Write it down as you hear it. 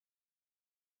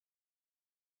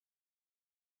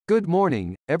Good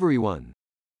morning, everyone.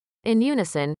 In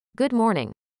unison, good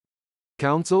morning.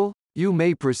 Counsel, you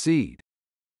may proceed.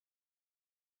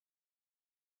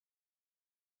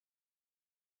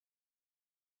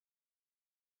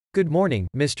 Good morning,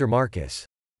 Mr. Marcus.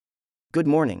 Good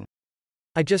morning.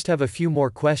 I just have a few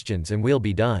more questions and we'll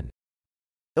be done.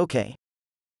 Okay.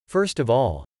 First of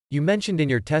all, you mentioned in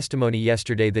your testimony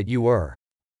yesterday that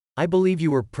I believe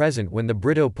you were present when the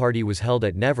Brito party was held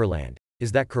at Neverland,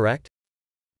 is that correct?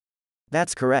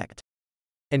 That's correct.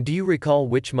 And do you recall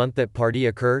which month that party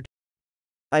occurred?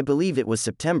 I believe it was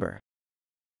September.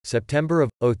 September of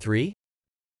 '03?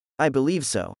 I believe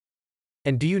so.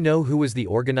 And do you know who was the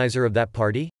organizer of that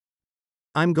party?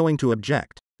 I'm going to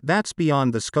object. That's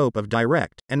beyond the scope of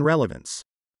direct and relevance.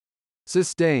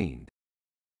 Sustained.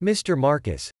 Mr.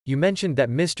 Marcus, you mentioned that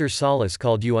Mr. Salas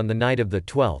called you on the night of the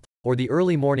 12th, or the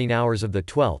early morning hours of the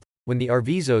 12th, when the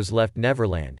Arvizos left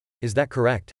Neverland, is that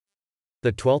correct?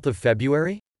 The 12th of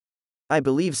February? I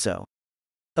believe so.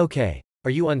 Okay, are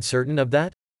you uncertain of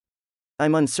that?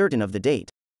 I'm uncertain of the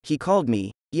date. He called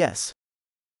me, yes.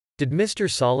 Did Mr.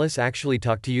 Salas actually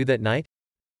talk to you that night?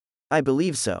 I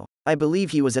believe so. I believe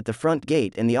he was at the front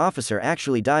gate and the officer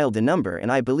actually dialed the number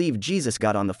and I believe Jesus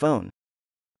got on the phone.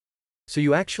 So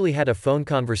you actually had a phone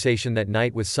conversation that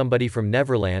night with somebody from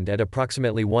Neverland at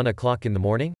approximately 1 o'clock in the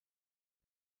morning?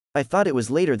 I thought it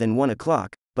was later than 1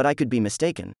 o'clock, but I could be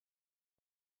mistaken.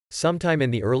 Sometime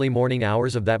in the early morning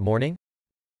hours of that morning?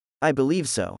 I believe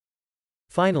so.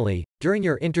 Finally, during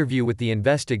your interview with the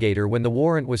investigator when the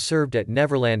warrant was served at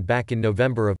Neverland back in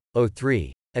November of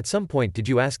 '03, at some point did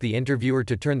you ask the interviewer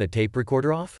to turn the tape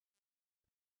recorder off?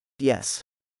 Yes.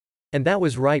 And that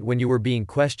was right when you were being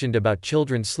questioned about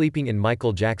children sleeping in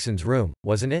Michael Jackson's room,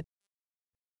 wasn't it?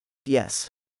 Yes.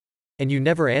 And you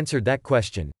never answered that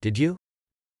question, did you?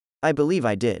 I believe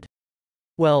I did.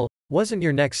 Well, wasn't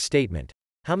your next statement,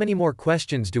 how many more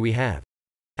questions do we have?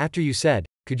 After you said,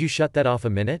 could you shut that off a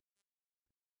minute?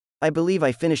 I believe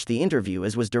I finished the interview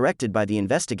as was directed by the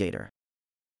investigator.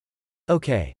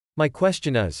 Okay, my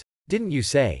question is, didn't you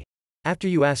say, after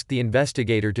you asked the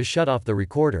investigator to shut off the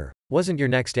recorder, wasn't your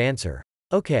next answer,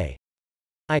 okay.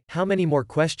 How many more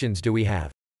questions do we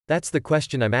have? That's the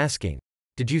question I'm asking.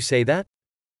 Did you say that?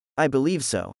 I believe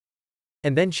so.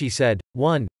 And then she said,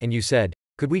 1, and you said,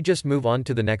 could we just move on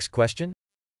to the next question?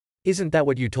 Isn't that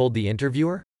what you told the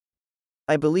interviewer?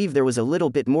 I believe there was a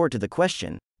little bit more to the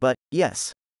question, but,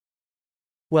 yes.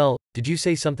 Well, did you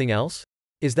say something else?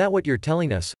 Is that what you're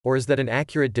telling us, or is that an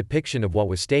accurate depiction of what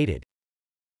was stated?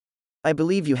 I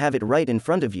believe you have it right in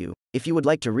front of you, if you would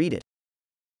like to read it.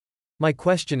 My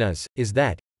question is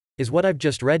what I've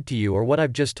just read to you or what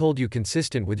I've just told you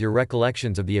consistent with your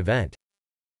recollections of the event?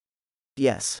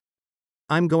 Yes.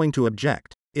 I'm going to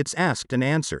object. It's asked and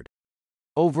answered.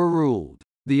 Overruled.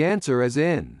 The answer is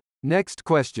in. Next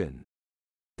question.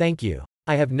 Thank you.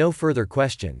 I have no further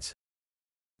questions.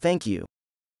 Thank you.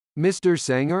 Mr.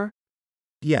 Sanger?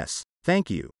 Yes,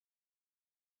 thank you.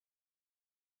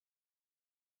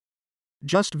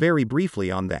 Just very briefly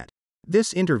on that.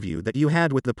 This interview that you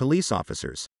had with the police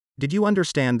officers, did you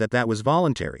understand that that was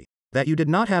voluntary, that you did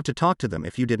not have to talk to them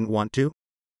if you didn't want to?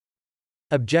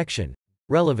 Objection.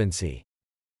 Relevancy.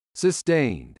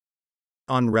 Sustained.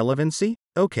 On relevancy?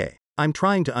 Okay, I'm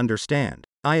trying to understand.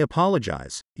 I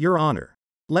apologize, Your Honor.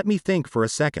 Let me think for a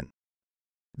second.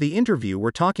 The interview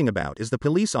we're talking about is the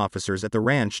police officers at the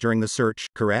ranch during the search,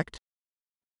 correct?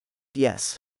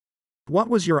 Yes. What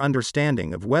was your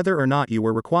understanding of whether or not you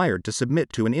were required to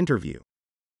submit to an interview?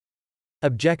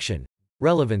 Objection.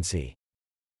 Relevancy.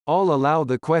 I'll allow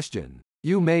the question.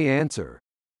 You may answer.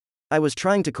 I was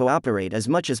trying to cooperate as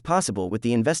much as possible with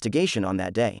the investigation on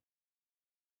that day.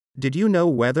 Did you know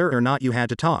whether or not you had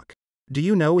to talk? Do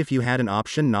you know if you had an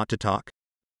option not to talk?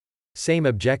 Same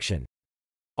objection.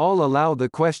 I'll allow the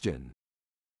question.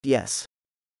 Yes.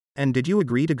 And did you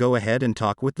agree to go ahead and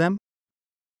talk with them?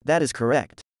 That is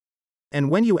correct. And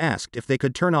when you asked if they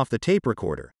could turn off the tape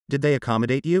recorder, did they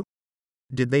accommodate you?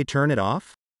 Did they turn it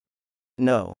off?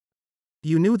 No.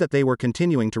 You knew that they were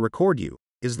continuing to record you,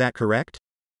 is that correct?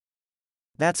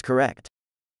 That's correct.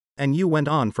 And you went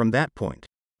on from that point.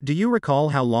 Do you recall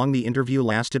how long the interview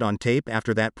lasted on tape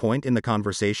after that point in the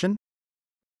conversation?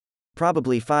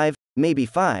 Probably 5, maybe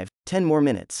 5, 10 more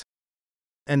minutes.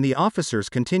 And the officers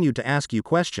continued to ask you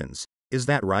questions, is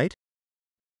that right?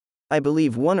 I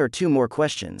believe 1 or 2 more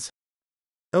questions.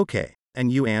 Okay,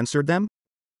 and you answered them?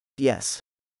 Yes.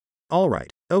 All right,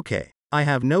 okay. I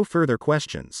have no further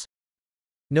questions.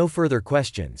 No further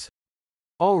questions.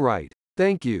 All right,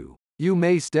 thank you. You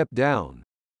may step down.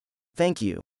 Thank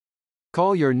you.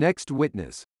 Call your next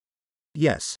witness.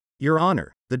 Yes, Your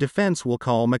Honor, the defense will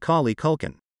call Macaulay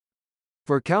Culkin.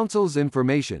 For counsel's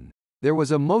information, there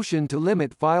was a motion to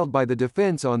limit filed by the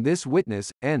defense on this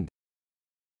witness, and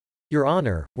Your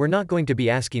Honor, we're not going to be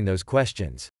asking those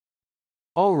questions.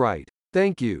 all right,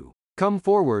 thank you. Come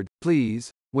forward,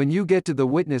 please. When you get to the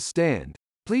witness stand,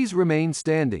 please remain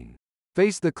standing.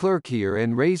 Face the clerk here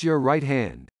and raise your right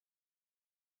hand.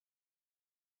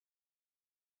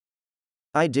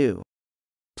 I do.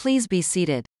 Please be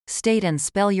seated. State and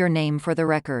spell your name for the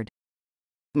record.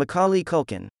 Macaulay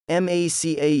Culkin.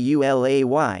 Macaulay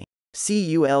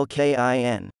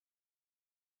Culkin.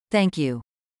 Thank you.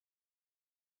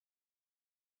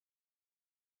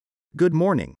 Good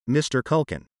morning, Mr.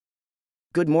 Culkin.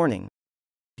 Good morning.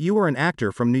 You are an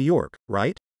actor from New York,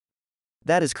 right?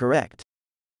 That is correct.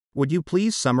 Would you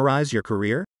please summarize your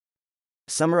career?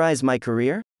 Summarize my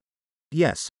career?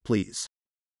 Yes, please.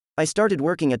 I started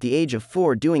working at the age of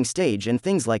 4 doing stage and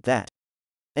things like that.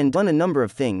 And done a number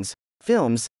of things,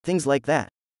 films, things like that.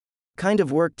 Kind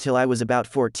of worked till I was about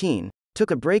 14,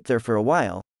 took a break there for a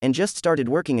while, and just started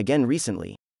working again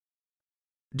recently.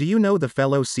 Do you know the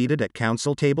fellow seated at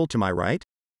counsel table to my right?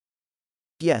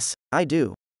 Yes, I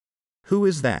do. Who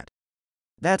is that?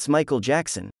 That's Michael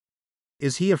Jackson.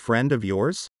 Is he a friend of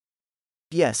yours?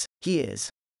 Yes, he is.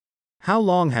 How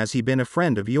long has he been a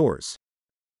friend of yours?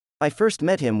 I first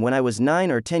met him when I was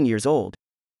 9 or 10 years old.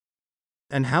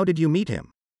 And how did you meet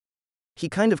him? He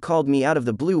kind of called me out of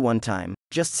the blue one time,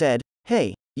 just said,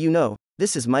 "Hey, you know,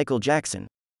 this is Michael Jackson."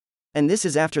 And this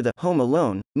is after the Home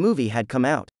Alone movie had come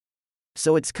out.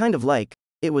 So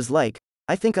it was like,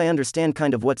 I think I understand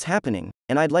kind of what's happening,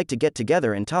 and I'd like to get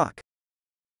together and talk.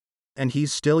 And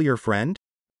he's still your friend?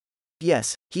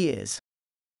 Yes, he is.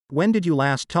 When did you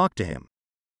last talk to him?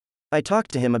 I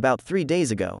talked to him about 3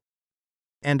 days ago.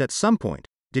 And at some point,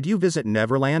 did you visit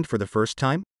Neverland for the first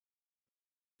time?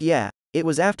 Yeah, it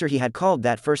was after he had called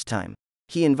that first time.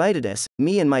 He invited us,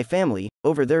 me and my family,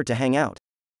 over there to hang out.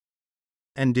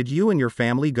 And did you and your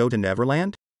family go to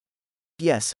Neverland?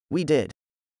 Yes, we did.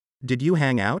 Did you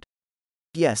hang out?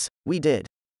 Yes, we did.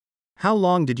 How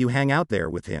long did you hang out there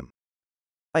with him?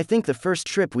 I think the first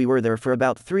trip we were there for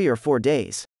about 3 or 4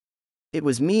 days. It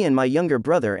was me and my younger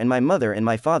brother and my mother and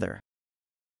my father.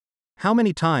 How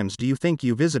many times do you think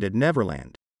you visited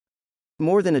Neverland?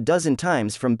 More than a dozen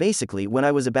times from basically when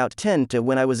I was about 10 to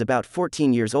when I was about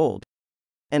 14 years old.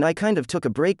 And I kind of took a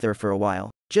break there for a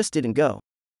while, just didn't go.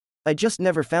 I just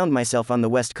never found myself on the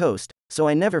West Coast, so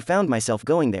I never found myself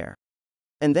going there.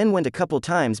 And then went a couple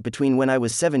times between when I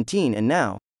was 17 and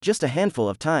now, just a handful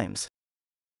of times.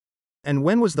 And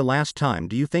when was the last time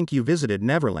do you think you visited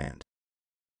Neverland?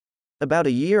 About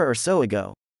a year or so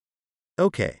ago.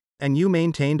 Okay, and you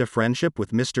maintained a friendship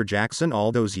with Mr. Jackson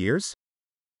all those years?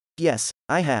 Yes,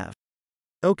 I have.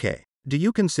 Okay, do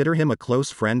you consider him a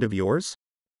close friend of yours?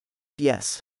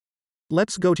 Yes.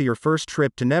 Let's go to your first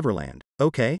trip to Neverland,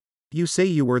 okay? You say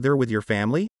you were there with your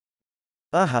family?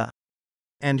 Uh-huh.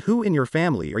 And who in your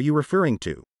family are you referring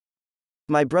to?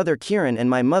 My brother Kieran and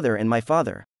my mother and my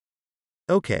father.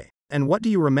 Okay, and what do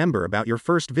you remember about your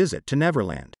first visit to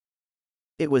Neverland?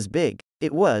 It was big.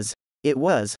 It was.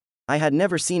 I had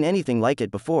never seen anything like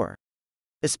it before.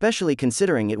 Especially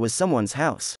considering it was someone's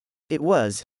house. It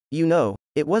was,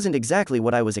 it wasn't exactly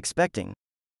what I was expecting.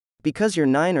 Because you're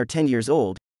 9 or 10 years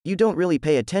old, you don't really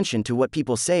pay attention to what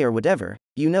people say or whatever,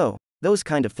 those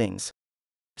kind of things.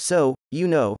 So,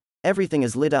 everything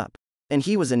is lit up. And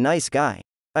he was a nice guy.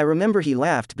 I remember he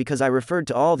laughed because I referred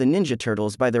to all the Ninja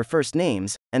Turtles by their first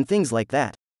names, and things like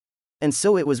that. And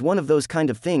so it was one of those kind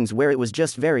of things where it was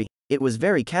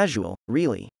very casual,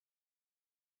 really.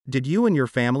 Did you and your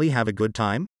family have a good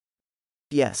time?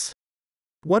 Yes.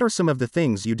 What are some of the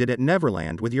things you did at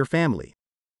Neverland with your family?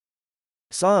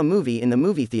 Saw a movie in the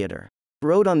movie theater.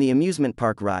 Rode on the amusement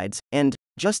park rides, and,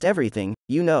 just everything,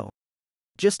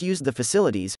 Just used the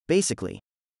facilities, basically.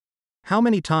 How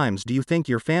many times do you think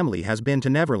your family has been to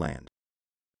Neverland?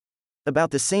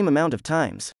 About the same amount of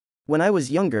times. When I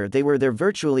was younger, they were there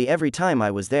virtually every time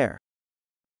I was there.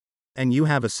 And you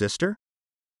have a sister?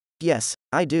 Yes,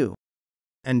 I do.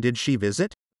 And did she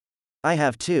visit? I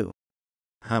have 2.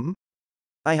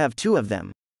 I have 2 of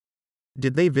them.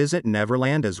 Did they visit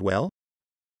Neverland as well?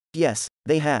 Yes,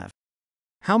 they have.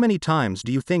 How many times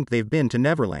do you think they've been to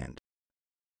Neverland?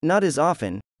 Not as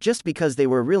often, just because they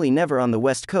were really never on the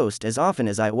West Coast as often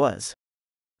as I was.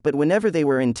 But whenever they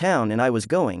were in town and I was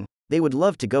going, they would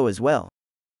love to go as well.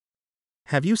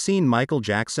 Have you seen Michael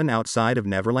Jackson outside of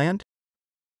Neverland?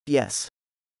 Yes.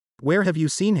 Where have you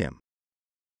seen him?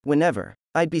 Whenever.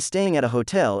 I'd be staying at a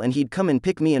hotel and he'd come and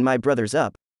pick me and my brothers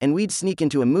up, and we'd sneak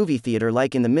into a movie theater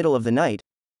like in the middle of the night.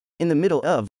 In the middle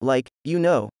of,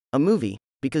 a movie,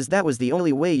 because that was the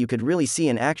only way you could really see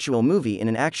an actual movie in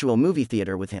an actual movie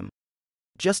theater with him.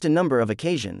 Just a number of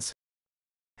occasions.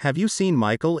 Have you seen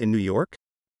Michael in New York?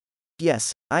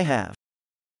 Yes, I have.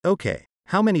 Okay.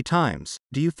 How many times,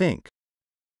 do you think?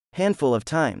 Handful of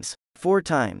times. 4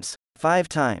 times. 5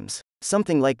 times.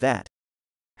 Something like that.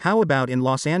 How about in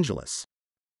Los Angeles?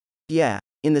 Yeah,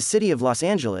 in the city of Los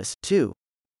Angeles, too.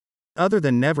 Other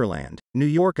than Neverland, New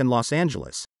York and Los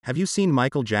Angeles, have you seen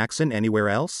Michael Jackson anywhere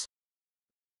else?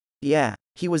 Yeah,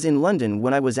 he was in London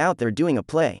when I was out there doing a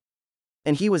play.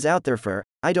 And he was out there for,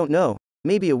 I don't know,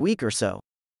 maybe a week or so.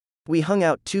 We hung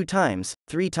out 2 times,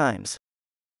 3 times.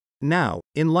 Now,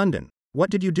 in London, what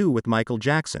did you do with Michael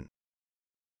Jackson?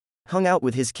 Hung out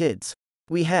with his kids.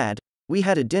 We had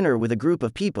a dinner with a group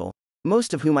of people,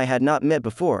 most of whom I had not met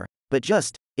before, but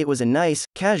it was a nice,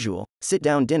 casual,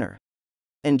 sit-down dinner.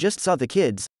 And just saw the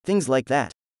kids, things like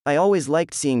that. I always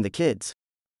liked seeing the kids.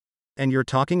 And you're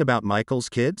talking about Michael's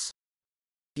kids?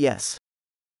 Yes.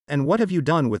 And what have you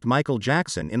done with Michael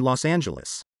Jackson in Los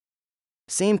Angeles?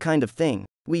 Same kind of thing.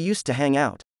 We used to hang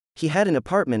out. He had an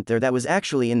apartment there that was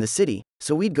actually in the city,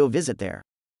 so we'd go visit there.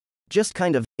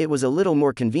 It was a little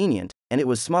more convenient, and it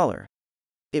was smaller.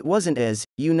 It wasn't as,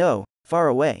 far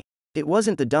away. It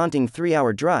wasn't the daunting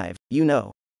 3-hour drive,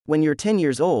 When you're 10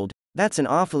 years old, that's an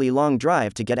awfully long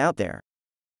drive to get out there.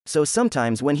 So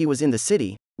sometimes when he was in the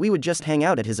city, we would just hang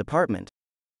out at his apartment.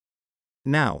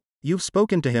 Now, you've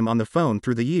spoken to him on the phone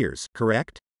through the years,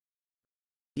 correct?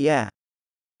 Yeah.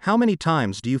 How many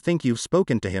times do you think you've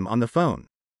spoken to him on the phone?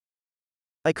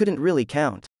 I couldn't really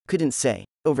count. Couldn't say.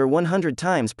 Over 100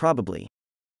 times probably.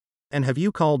 And have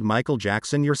you called Michael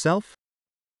Jackson yourself?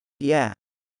 Yeah.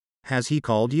 Has he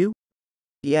called you?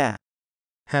 Yeah.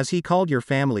 Has he called your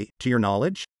family, to your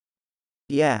knowledge?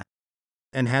 Yeah.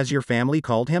 And has your family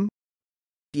called him?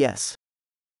 Yes.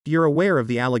 You're aware of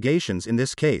the allegations in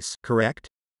this case, correct?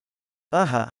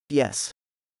 Yes.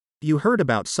 You heard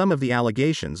about some of the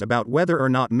allegations about whether or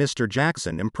not Mr.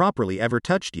 Jackson improperly ever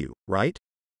touched you, right?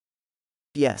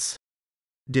 Yes.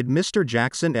 Did Mr.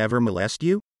 Jackson ever molest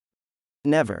you?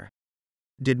 Never.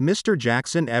 Did Mr.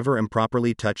 Jackson ever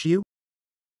improperly touch you?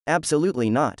 Absolutely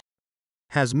not.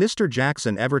 Has Mr.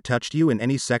 Jackson ever touched you in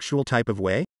any sexual type of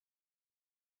way?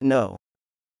 No.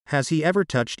 Has he ever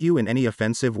touched you in any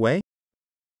offensive way?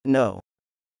 No.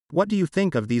 What do you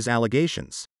think of these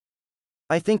allegations?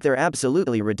 I think they're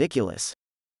absolutely ridiculous.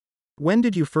 When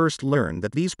did you first learn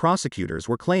that these prosecutors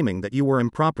were claiming that you were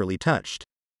improperly touched?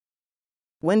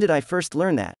 When did I first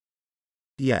learn that?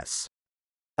 Yes.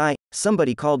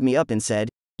 Somebody called me up and said,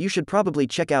 you should probably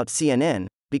check out CNN,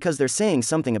 because they're saying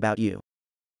something about you.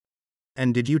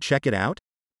 And did you check it out?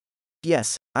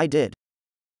 Yes, I did.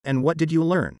 And what did you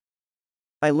learn?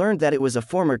 I learned that it was a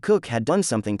former cook had done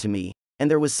something to me,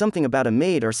 and there was something about a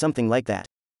maid or something like that.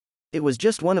 It was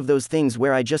just one of those things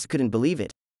where I just couldn't believe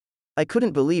it. I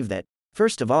couldn't believe that,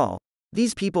 first of all,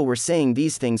 these people were saying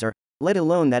these things let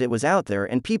alone that it was out there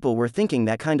and people were thinking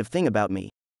that kind of thing about me.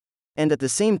 And at the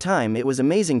same time it was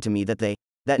amazing to me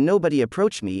that nobody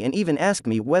approached me and even asked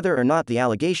me whether or not the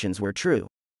allegations were true.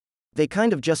 They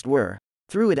kind of just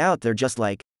threw it out there just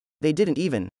like, they didn't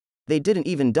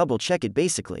even double check it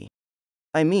basically.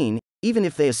 I mean, even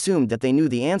if they assumed that they knew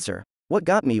the answer, what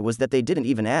got me was that they didn't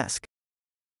even ask.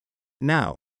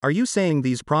 Now, are you saying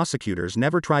these prosecutors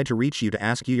never tried to reach you to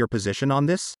ask you your position on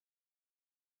this?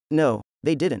 No,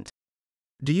 they didn't.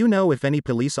 Do you know if any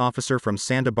police officer from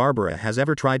Santa Barbara has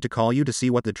ever tried to call you to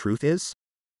see what the truth is?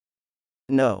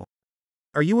 No.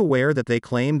 Are you aware that they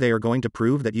claim they are going to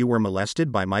prove that you were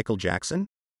molested by Michael Jackson?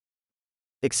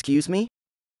 Excuse me?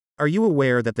 Are you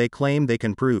aware that they claim they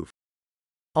can prove?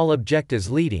 I'll object as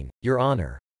leading, Your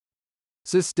Honor.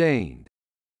 Sustained.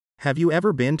 Have you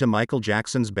ever been to Michael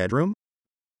Jackson's bedroom?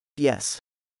 Yes.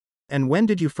 And when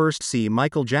did you first see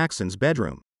Michael Jackson's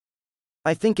bedroom?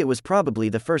 I think it was probably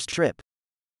the first trip.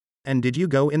 And did you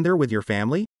go in there with your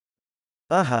family?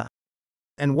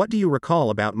 And what do you recall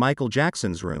about Michael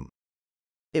Jackson's room?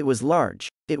 It was large.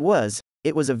 It was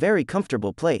a very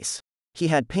comfortable place. He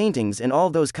had paintings and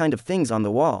all those kind of things on the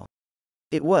wall.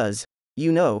 It was,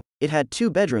 it had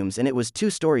 2 bedrooms and it was 2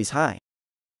 stories high.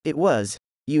 It was,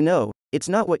 it's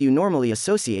not what you normally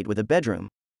associate with a bedroom.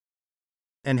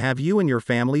 And have you and your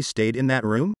family stayed in that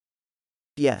room?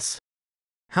 Yes.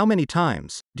 How many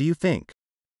times, do you think?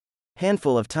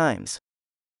 Handful of times.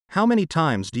 How many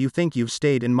times do you think you've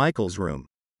stayed in Michael's room?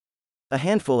 A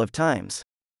handful of times.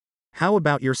 How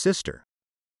about your sister?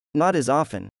 Not as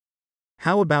often.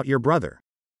 How about your brother?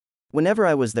 Whenever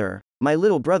I was there, my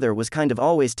little brother was kind of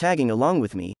always tagging along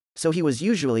with me, so he was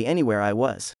usually anywhere I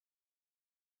was.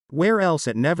 Where else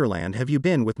at Neverland have you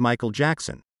been with Michael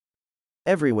Jackson?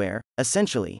 Everywhere,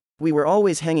 essentially. We were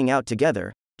always hanging out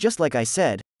together, just like I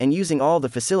said, and using all the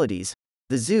facilities,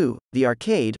 the zoo, the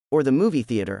arcade, or the movie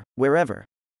theater, wherever.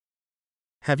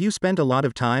 Have you spent a lot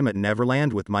of time at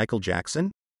Neverland with Michael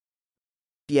Jackson?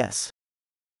 Yes.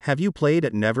 Have you played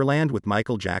at Neverland with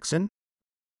Michael Jackson?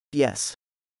 Yes.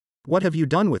 What have you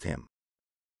done with him?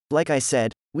 Like I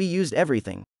said, we used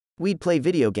everything. We'd play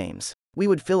video games. We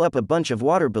would fill up a bunch of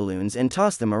water balloons and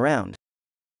toss them around.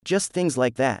 Just things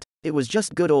like that. It was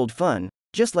just good old fun,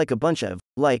 just like a bunch of,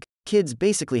 kids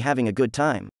basically having a good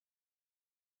time.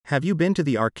 Have you been to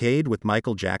the arcade with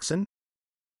Michael Jackson?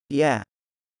 Yeah.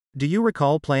 Do you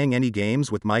recall playing any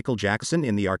games with Michael Jackson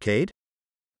in the arcade?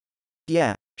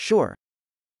 Yeah, sure.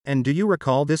 And do you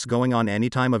recall this going on any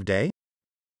time of day?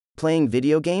 Playing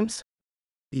video games?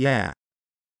 Yeah.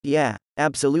 Yeah,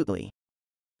 absolutely.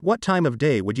 What time of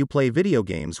day would you play video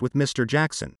games with Mr.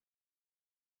 Jackson?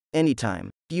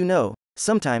 Anytime.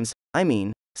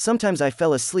 Sometimes I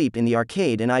fell asleep in the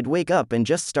arcade and I'd wake up and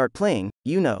just start playing,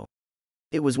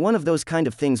 It was one of those kind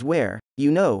of things where,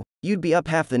 you'd be up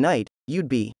half the night, you'd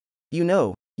be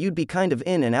kind of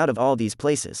in and out of all these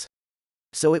places.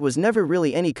 So it was never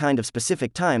really any kind of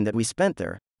specific time that we spent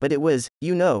there, but it was,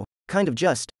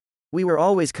 we were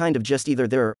always kind of just either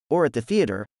there, or at the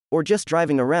theater, or just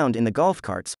driving around in the golf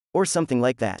carts, or something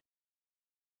like that.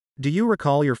 Do you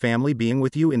recall your family being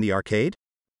with you in the arcade?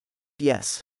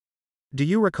 Yes. Do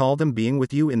you recall them being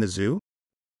with you in the zoo?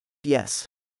 Yes.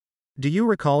 Do you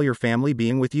recall your family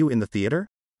being with you in the theater?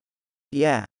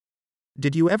 Yeah.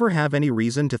 Did you ever have any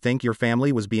reason to think your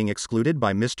family was being excluded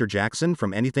by Mr. Jackson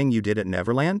from anything you did at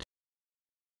Neverland?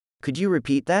 Could you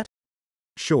repeat that?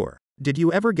 Sure. Did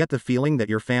you ever get the feeling that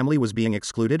your family was being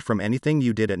excluded from anything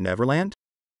you did at Neverland?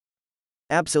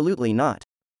 Absolutely not.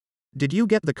 Did you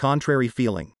get the contrary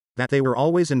feeling, that they were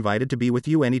always invited to be with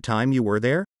you any time you were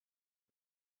there?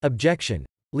 Objection.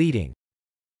 Leading.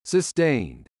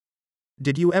 Sustained.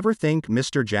 Did you ever think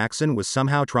Mr. Jackson was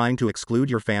somehow trying to exclude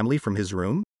your family from his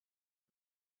room?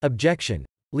 Objection.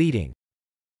 Leading.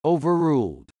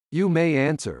 Overruled. You may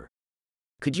answer.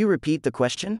 Could you repeat the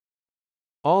question?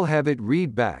 I'll have it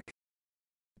read back.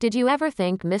 Did you ever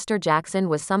think Mr. Jackson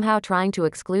was somehow trying to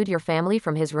exclude your family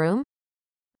from his room?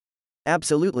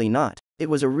 Absolutely not. It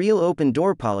was a real open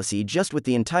door policy just with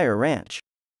the entire ranch.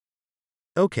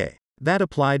 Okay. That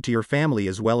applied to your family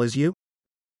as well as you?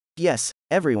 Yes,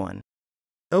 everyone.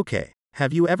 Okay.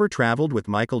 Have you ever traveled with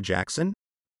Michael Jackson?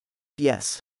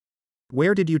 Yes.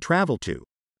 Where did you travel to?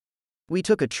 We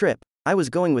took a trip. I was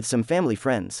going with some family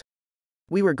friends.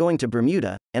 We were going to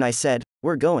Bermuda, and I said,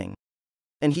 "We're going."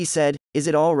 And he said, "Is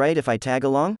it all right if I tag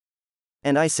along?"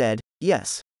 And I said,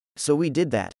 "Yes." So we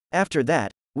did that. After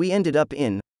that, we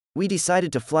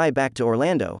decided to fly back to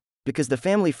Orlando, because the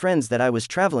family friends that I was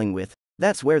traveling with,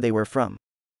 that's where they were from.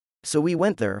 So we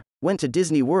went to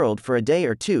Disney World for a day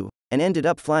or two, and ended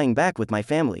up flying back with my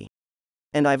family.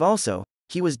 And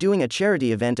he was doing a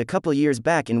charity event a couple years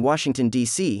back in Washington,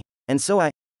 D.C., and so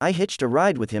I hitched a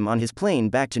ride with him on his plane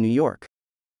back to New York.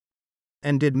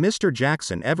 And did Mr.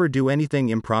 Jackson ever do anything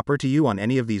improper to you on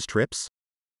any of these trips?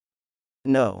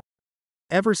 No.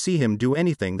 Ever see him do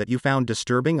anything that you found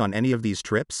disturbing on any of these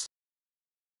trips?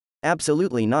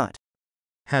 Absolutely not.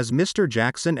 Has Mr.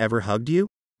 Jackson ever hugged you?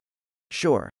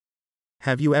 Sure.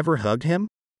 Have you ever hugged him?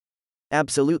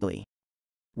 Absolutely.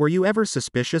 Were you ever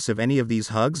suspicious of any of these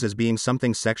hugs as being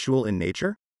something sexual in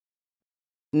nature?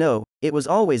 No, it was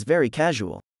always very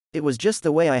casual. It was just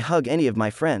the way I hug any of my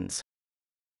friends.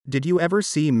 Did you ever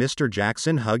see Mr.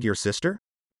 Jackson hug your sister?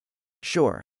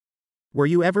 Sure. Were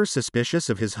you ever suspicious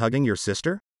of his hugging your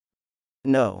sister?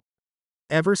 No.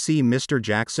 Ever see Mr.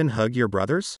 Jackson hug your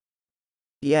brothers?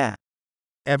 Yeah.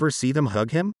 Ever see them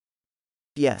hug him?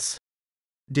 Yes.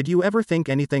 Did you ever think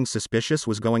anything suspicious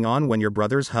was going on when your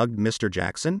brothers hugged Mr.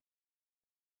 Jackson?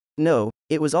 No,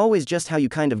 it was always just how you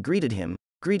kind of greeted him,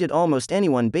 greeted almost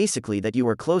anyone basically that you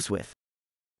were close with.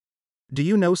 Do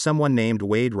you know someone named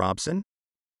Wade Robson?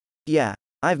 Yeah,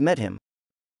 I've met him.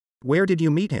 Where did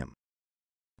you meet him?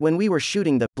 When we were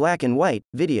shooting the black and white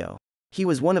video. He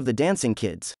was one of the dancing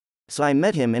kids. So I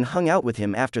met him and hung out with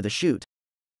him after the shoot.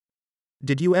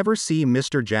 Did you ever see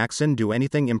Mr. Jackson do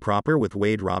anything improper with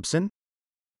Wade Robson?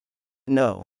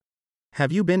 No.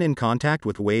 Have you been in contact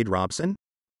with Wade Robson?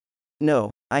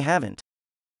 No, I haven't.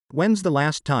 When's the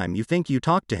last time you think you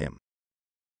talked to him?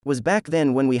 Was back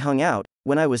then when we hung out,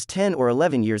 when I was 10 or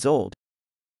 11 years old.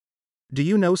 Do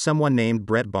you know someone named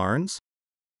Brett Barnes?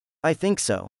 I think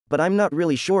so, but I'm not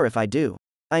really sure if I do.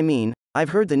 I mean, I've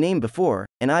heard the name before,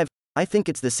 and I think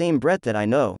it's the same Brett that I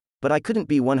know, but I couldn't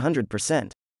be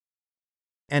 100%.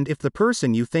 And if the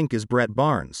person you think is Brett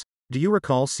Barnes, do you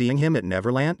recall seeing him at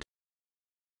Neverland?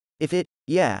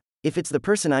 If it's the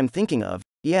person I'm thinking of,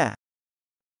 yeah.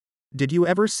 Did you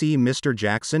ever see Mr.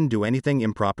 Jackson do anything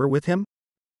improper with him?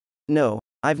 No,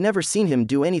 I've never seen him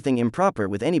do anything improper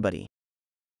with anybody.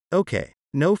 Okay,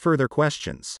 no further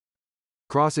questions.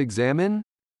 Cross-examine?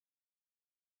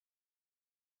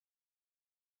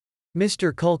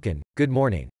 Mr. Culkin, good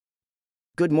morning.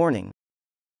 Good morning.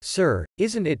 Sir,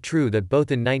 isn't it true that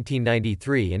both in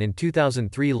 1993 and in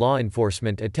 2003 law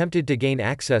enforcement attempted to gain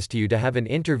access to you to have an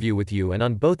interview with you, and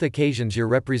on both occasions your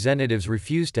representatives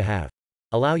refused to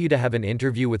allow you to have an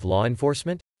interview with law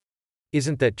enforcement?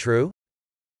 Isn't that true?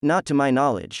 Not to my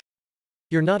knowledge.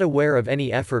 You're not aware of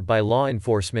any effort by law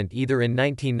enforcement either in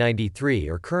 1993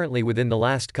 or currently within the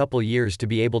last couple years to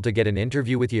be able to get an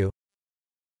interview with you?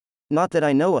 Not that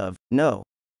I know of, no.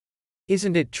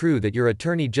 Isn't it true that your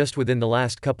attorney just within the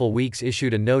last couple weeks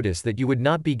issued a notice that you would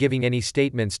not be giving any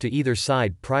statements to either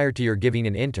side prior to your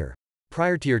giving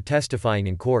prior to your testifying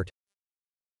in court?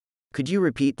 Could you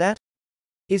repeat that?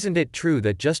 Isn't it true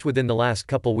that just within the last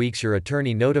couple weeks your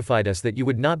attorney notified us that you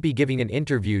would not be giving an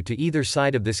interview to either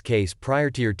side of this case prior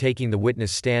to your taking the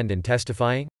witness stand and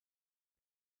testifying?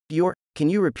 Can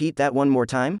you repeat that one more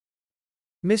time?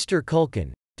 Mr.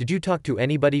 Culkin, did you talk to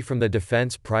anybody from the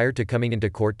defense prior to coming into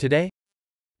court today?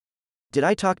 Did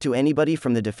I talk to anybody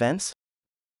from the defense?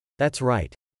 That's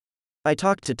right. I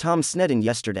talked to Tom Snedden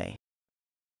yesterday.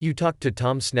 You talked to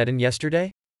Tom Snedden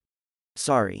yesterday?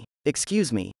 Sorry.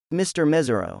 Excuse me, Mr.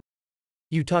 Mesereau.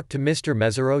 You talked to Mr.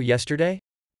 Mesereau yesterday?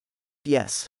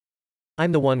 Yes.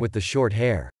 I'm the one with the short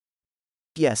hair.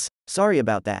 Yes, sorry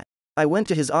about that. I went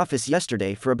to his office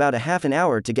yesterday for about a half an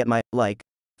hour to get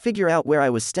figure out where I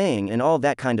was staying and all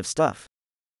that kind of stuff.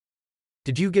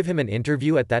 Did you give him an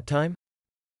interview at that time?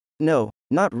 No,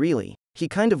 not really. He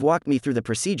kind of walked me through the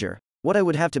procedure, what I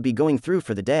would have to be going through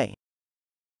for the day.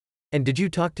 And did you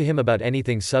talk to him about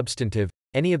anything substantive,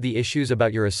 any of the issues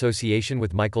about your association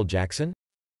with Michael Jackson?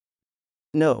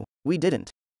 No, we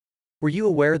didn't. Were you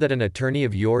aware that an attorney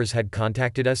of yours had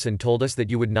contacted us and told us that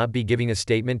you would not be giving a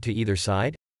statement to either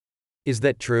side? Is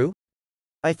that true?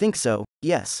 I think so,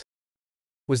 yes.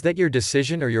 Was that your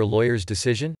decision or your lawyer's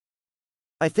decision?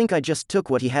 I think I just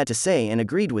took what he had to say and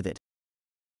agreed with it.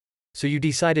 So you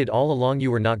decided all along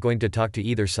you were not going to talk to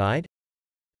either side?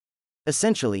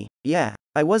 Essentially, yeah.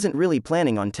 I wasn't really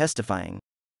planning on testifying.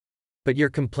 But you're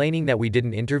complaining that we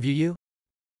didn't interview you?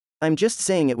 I'm just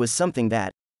saying it was something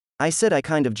that I said I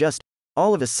kind of just,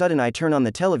 all of a sudden I turn on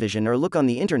the television or look on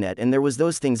the internet and there was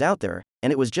those things out there,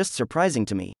 and it was just surprising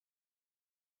to me.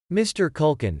 Mr.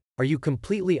 Culkin, are you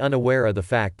completely unaware of the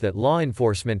fact that law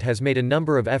enforcement has made a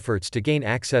number of efforts to gain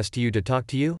access to you to talk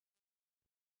to you?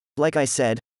 Like I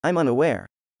said, I'm unaware.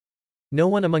 No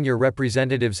one among your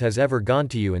representatives has ever gone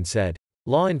to you and said,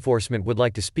 law enforcement would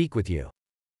like to speak with you.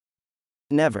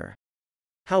 Never.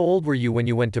 How old were you when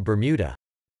you went to Bermuda?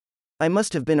 I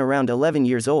must have been around 11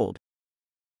 years old.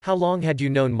 How long had you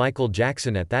known Michael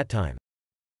Jackson at that time?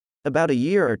 About a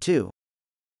year or two.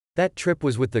 That trip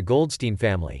was with the Goldstein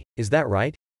family, is that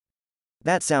right?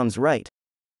 That sounds right.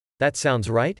 That sounds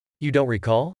right? You don't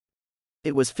recall?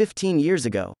 It was 15 years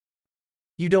ago.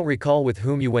 You don't recall with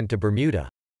whom you went to Bermuda?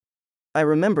 I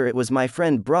remember it was my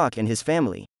friend Brock and his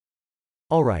family.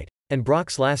 Alright, and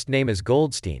Brock's last name is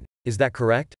Goldstein, is that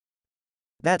correct?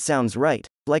 That sounds right.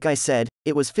 Like I said,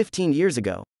 it was 15 years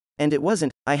ago. And it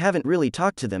wasn't, I haven't really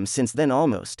talked to them since then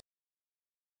almost.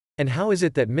 And how is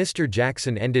it that Mr.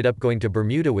 Jackson ended up going to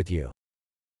Bermuda with you?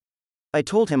 I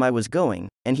told him I was going,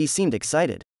 and he seemed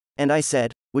excited. And I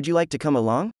said, would you like to come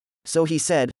along? So he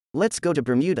said, let's go to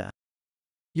Bermuda.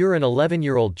 You're an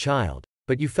 11-year-old child,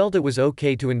 but you felt it was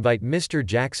okay to invite Mr.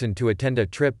 Jackson to attend a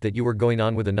trip that you were going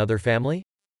on with another family?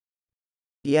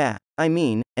 Yeah,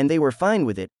 and they were fine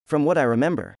with it, from what I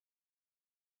remember.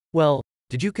 Well,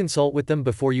 did you consult with them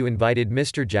before you invited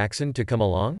Mr. Jackson to come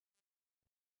along?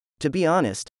 To be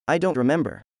honest, I don't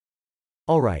remember.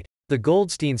 Alright, the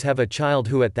Goldsteins have a child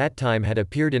who at that time had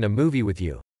appeared in a movie with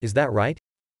you, is that right?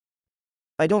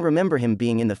 I don't remember him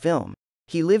being in the film.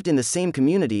 He lived in the same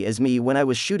community as me when I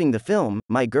was shooting the film,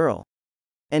 My Girl.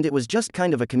 And it was just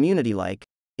kind of a community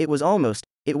it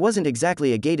wasn't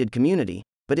exactly a gated community,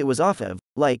 but it was off of,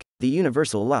 the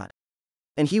Universal lot.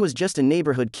 And he was just a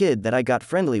neighborhood kid that I got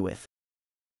friendly with.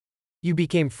 You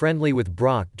became friendly with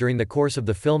Brock during the course of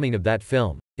the filming of that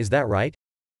film, is that right?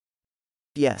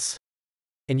 Yes.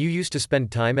 And you used to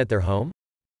spend time at their home?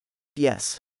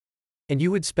 Yes. And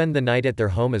you would spend the night at their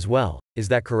home as well, is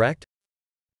that correct?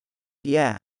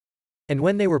 Yeah. And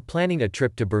when they were planning a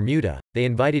trip to Bermuda, they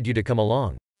invited you to come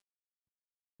along?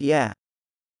 Yeah.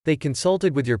 They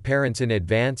consulted with your parents in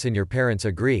advance and your parents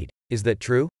agreed, is that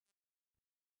true?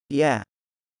 Yeah.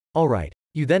 Alright,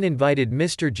 You then invited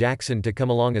Mr. Jackson to come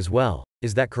along as well,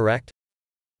 is that correct?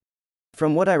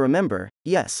 From what I remember,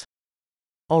 yes.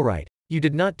 Alright. You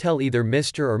did not tell either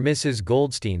Mr. or Mrs.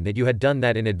 Goldstein that you had done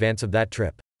that in advance of that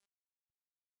trip.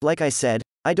 Like I said,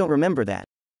 I don't remember that.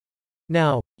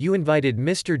 Now, you invited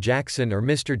Mr. Jackson or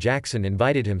Mr. Jackson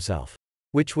invited himself.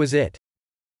 Which was it?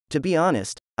 To be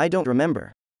honest, I don't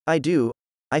remember. I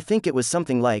think it was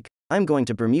something like, I'm going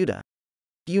to Bermuda.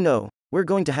 You know, we're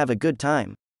going to have a good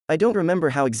time. I don't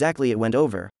remember how exactly it went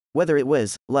over, whether it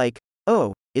was, like,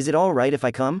 oh, is it all right if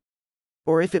I come?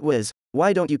 Or if it was,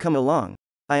 why don't you come along?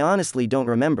 I honestly don't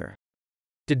remember.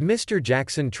 Did Mr.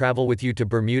 Jackson travel with you to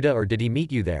Bermuda or did he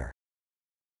meet you there?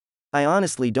 I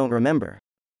honestly don't remember.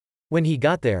 When he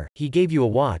got there, he gave you a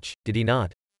watch, did he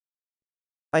not?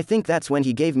 I think that's when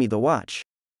he gave me the watch.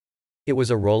 It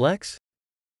was a Rolex?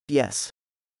 Yes.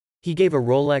 He gave a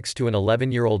Rolex to an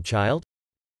 11-year-old child?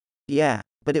 Yeah,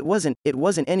 but it wasn't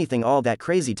anything all that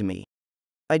crazy to me.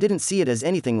 I didn't see it as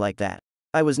anything like that.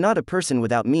 I was not a person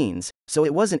without means, so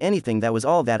it wasn't anything that was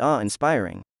all that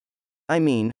awe-inspiring. I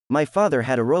mean, my father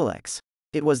had a Rolex.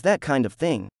 It was that kind of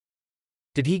thing.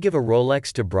 Did he give a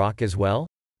Rolex to Brock as well?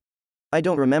 I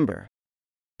don't remember.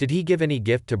 Did he give any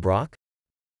gift to Brock?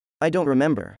 I don't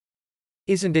remember.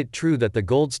 Isn't it true that the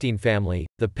Goldstein family,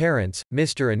 the parents,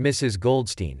 Mr. and Mrs.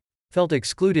 Goldstein, felt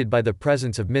excluded by the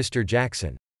presence of Mr.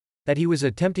 Jackson? That he was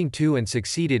attempting to and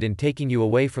succeeded in taking you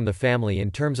away from the family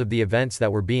in terms of the events that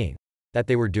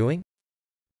they were doing?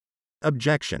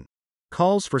 Objection.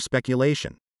 Calls for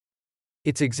speculation.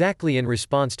 It's exactly in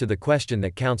response to the question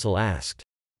that counsel asked.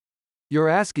 You're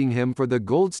asking him for the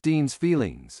Goldstein's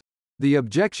feelings. The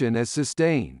objection is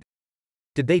sustained.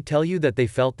 Did they tell you that they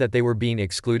felt that they were being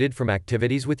excluded from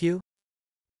activities with you?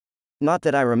 Not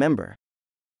that I remember.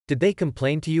 Did they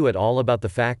complain to you at all about the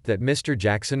fact that Mr.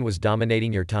 Jackson was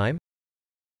dominating your time?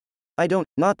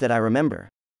 Not that I remember.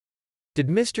 Did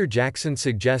Mr. Jackson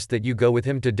suggest that you go with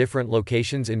him to different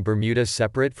locations in Bermuda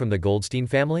separate from the Goldstein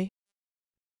family?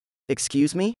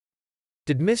 Excuse me?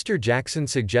 Did Mr. Jackson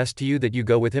suggest to you that you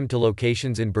go with him to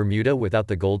locations in Bermuda without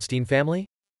the Goldstein family?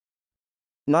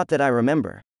 Not that I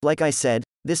remember. Like I said,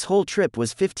 this whole trip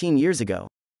was 15 years ago,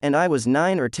 and I was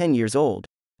 9 or 10 years old,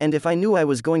 and if I knew I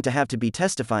was going to have to be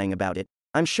testifying about it,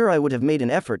 I'm sure I would have made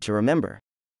an effort to remember.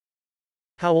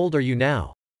 How old are you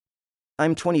now?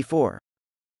 I'm 24.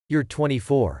 You're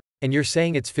 24. And you're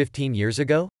saying it's 15 years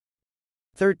ago?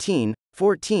 13,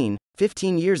 14,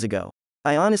 15 years ago.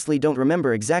 I honestly don't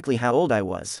remember exactly how old I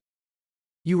was.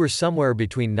 You were somewhere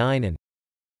between 9 and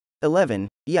 11,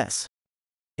 yes.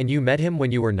 And you met him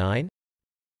when you were 9?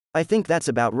 I think that's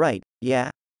about right, yeah.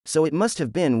 So it must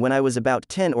have been when I was about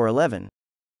 10 or 11.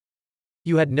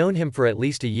 You had known him for at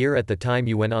least a year at the time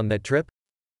you went on that trip?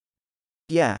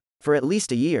 Yeah, for at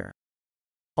least a year.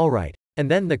 Alright. And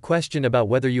then the question about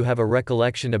whether you have a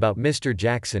recollection about Mr.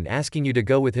 Jackson asking you to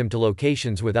go with him to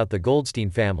locations without the Goldstein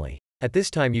family. At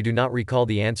this time you do not recall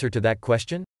the answer to that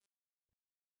question?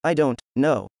 I don't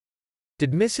know.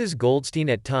 Did Mrs. Goldstein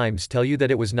at times tell you that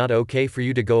it was not okay for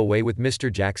you to go away with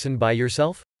Mr. Jackson by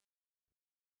yourself?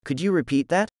 Could you repeat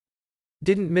that?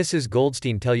 Didn't Mrs.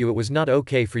 Goldstein tell you it was not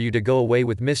okay for you to go away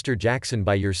with Mr. Jackson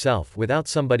by yourself without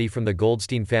somebody from the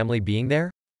Goldstein family being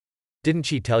there? Didn't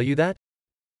she tell you that?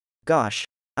 Gosh,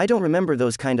 I don't remember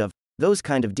those kind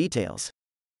of details.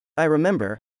 I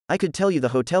remember, I could tell you the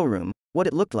hotel room, what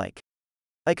it looked like.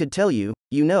 I could tell you,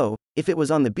 if it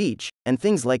was on the beach, and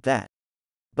things like that.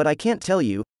 But I can't tell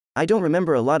you, I don't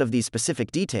remember a lot of these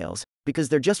specific details, because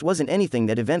there just wasn't anything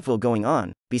that eventful going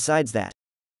on, besides that.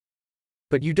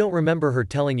 But you don't remember her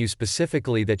telling you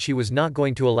specifically that she was not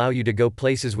going to allow you to go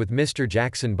places with Mr.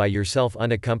 Jackson by yourself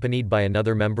unaccompanied by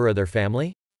another member of their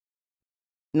family?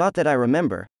 Not that I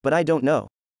remember, but I don't know.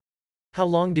 How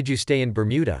long did you stay in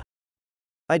Bermuda?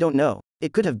 I don't know.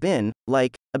 It could have been,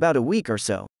 about a week or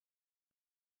so.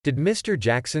 Did Mr.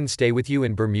 Jackson stay with you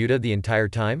in Bermuda the entire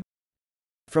time?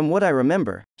 From what I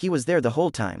remember, he was there the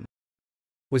whole time.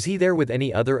 Was he there with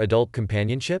any other adult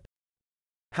companionship?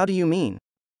 How do you mean?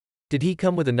 Did he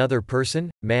come with another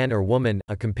person, man or woman,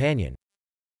 a companion?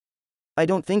 I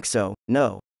don't think so,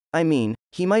 no. I mean,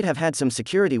 he might have had some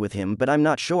security with him, but I'm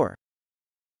not sure.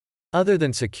 Other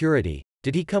than security,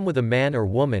 did he come with a man or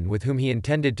woman with whom he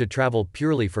intended to travel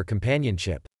purely for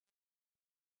companionship?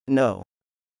 No.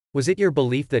 Was it your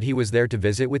belief that he was there to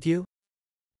visit with you?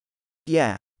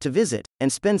 Yeah, to visit,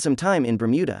 and spend some time in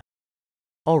Bermuda.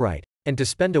 Alright, and to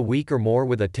spend a week or more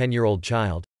with a 10-year-old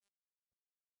child?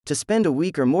 To spend a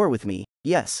week or more with me,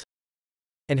 yes.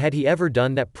 And had he ever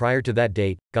done that prior to that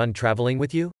date, gone traveling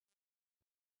with you?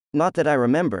 Not that I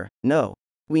remember, no.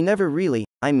 We never really,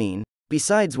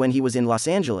 Besides, when he was in Los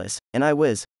Angeles, and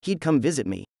he'd come visit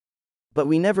me. But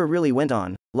we never really went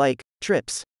on,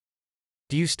 trips.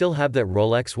 Do you still have that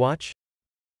Rolex watch?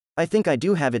 I think I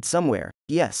do have it somewhere,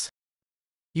 yes.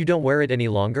 You don't wear it any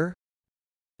longer?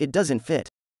 It doesn't fit.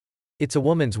 It's a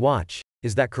woman's watch,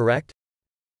 is that correct?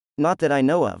 Not that I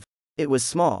know of. It was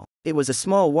small. It was a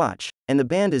small watch, and the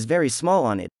band is very small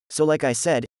on it, so like I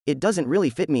said, it doesn't really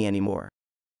fit me anymore.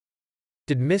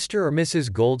 Did Mr. or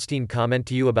Mrs. Goldstein comment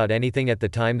to you about anything at the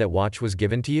time that watch was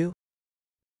given to you?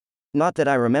 Not that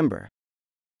I remember.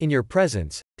 In your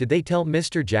presence, did they tell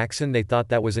Mr. Jackson they thought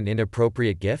that was an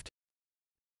inappropriate gift?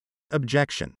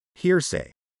 Objection.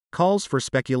 Hearsay. Calls for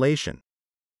speculation.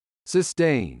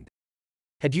 Sustained.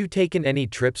 Had you taken any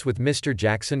trips with Mr.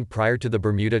 Jackson prior to the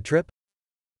Bermuda trip?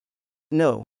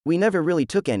 No, we never really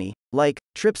took any,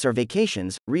 trips or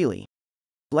vacations, really.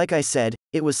 Like I said,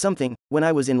 it was something, when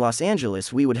I was in Los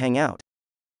Angeles we would hang out.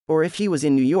 Or if he was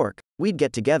in New York, we'd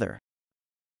get together.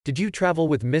 Did you travel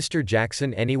with Mr.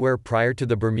 Jackson anywhere prior to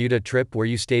the Bermuda trip where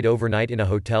you stayed overnight in a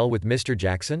hotel with Mr.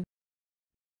 Jackson?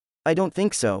 I don't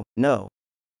think so, no.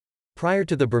 Prior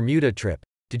to the Bermuda trip,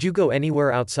 did you go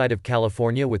anywhere outside of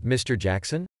California with Mr.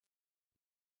 Jackson?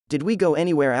 Did we go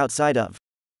anywhere outside of?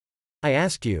 I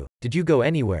asked you, did you go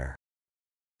anywhere?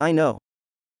 I know.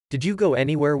 Did you go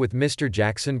anywhere with Mr.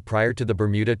 Jackson prior to the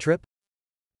Bermuda trip?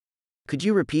 Could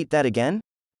you repeat that again?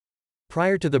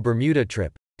 Prior to the Bermuda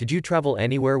trip, did you travel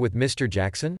anywhere with Mr.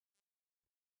 Jackson?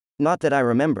 Not that I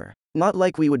remember. Not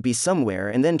like we would be somewhere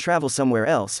and then travel somewhere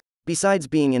else, besides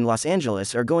being in Los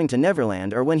Angeles or going to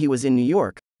Neverland or when he was in New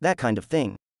York, that kind of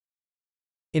thing.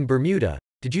 In Bermuda,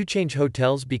 did you change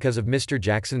hotels because of Mr.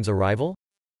 Jackson's arrival?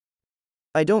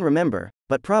 I don't remember,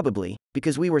 but probably,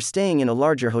 because we were staying in a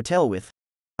larger hotel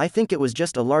I think it was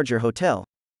just a larger hotel,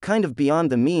 kind of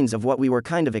beyond the means of what we were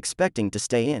kind of expecting to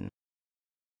stay in.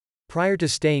 Prior to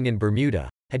staying in Bermuda,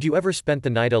 had you ever spent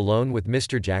the night alone with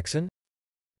Mr. Jackson?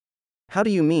 How do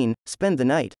you mean, spend the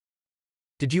night?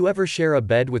 Did you ever share a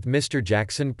bed with Mr.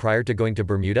 Jackson prior to going to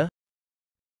Bermuda?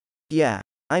 Yeah,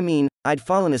 I'd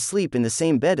fallen asleep in the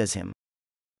same bed as him.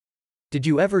 Did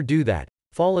you ever do that?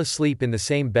 Fall asleep in the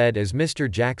same bed as Mr.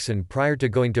 Jackson prior to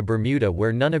going to Bermuda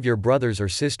where none of your brothers or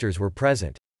sisters were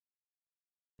present?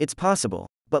 It's possible,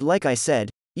 but like I said,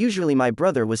 usually my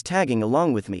brother was tagging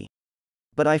along with me.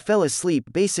 But I fell asleep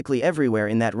basically everywhere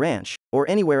in that ranch, or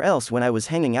anywhere else when I was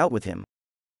hanging out with him.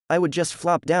 I would just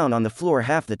flop down on the floor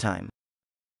half the time.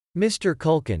 Mr.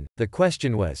 Culkin, the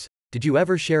question was, did you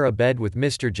ever share a bed with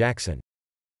Mr. Jackson?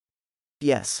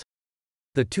 Yes.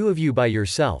 The two of you by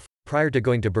yourself, prior to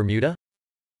going to Bermuda?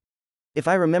 If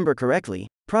I remember correctly,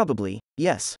 probably,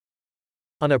 yes.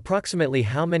 On approximately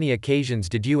how many occasions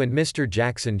did you and Mr.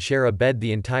 Jackson share a bed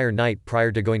the entire night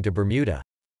prior to going to Bermuda?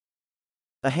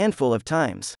 A handful of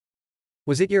times.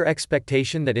 Was it your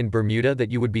expectation that in Bermuda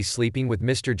that you would be sleeping with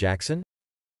Mr. Jackson?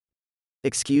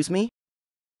 Excuse me?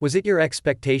 Was it your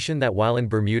expectation that while in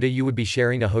Bermuda you would be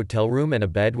sharing a hotel room and a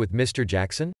bed with Mr.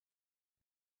 Jackson?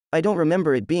 I don't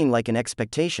remember it being like an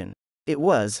expectation. It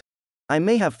was. I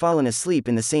may have fallen asleep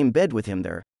in the same bed with him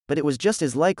there, but it was just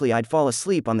as likely I'd fall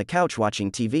asleep on the couch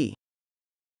watching TV.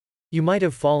 You might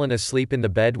have fallen asleep in the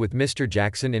bed with Mr.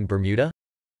 Jackson in Bermuda?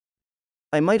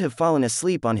 I might have fallen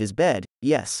asleep on his bed,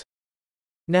 yes.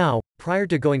 Now, prior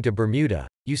to going to Bermuda,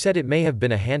 you said it may have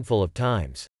been a handful of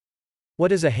times.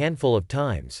 What is a handful of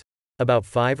times? About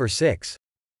 5 or 6?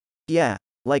 Yeah,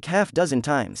 like half dozen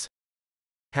times.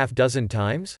 Half dozen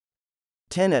times?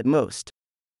 10 at most.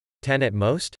 10 at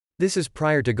most? This is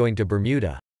prior to going to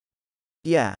Bermuda.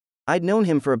 Yeah, I'd known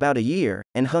him for about a year,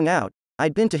 and hung out.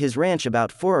 I'd been to his ranch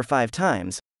about 4 or 5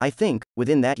 times, I think,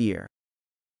 within that year.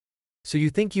 So you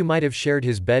think you might have shared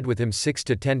his bed with him 6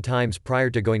 to 10 times prior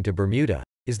to going to Bermuda,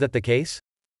 is that the case?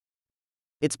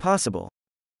 It's possible.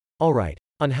 Alright,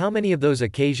 on how many of those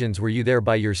occasions were you there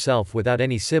by yourself without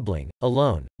any sibling,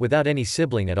 alone, without any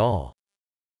sibling at all?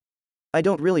 I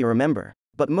don't really remember,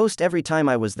 but most every time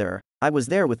I was there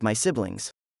with my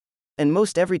siblings. And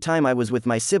most every time I was with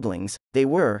my siblings, they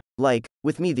were,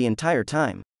 with me the entire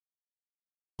time.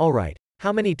 Alright,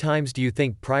 how many times do you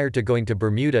think prior to going to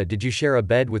Bermuda did you share a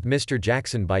bed with Mr.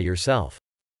 Jackson by yourself?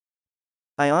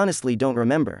 I honestly don't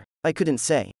remember. I couldn't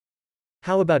say.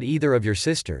 How about either of your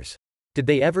sisters? Did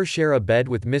they ever share a bed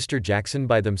with Mr. Jackson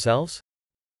by themselves?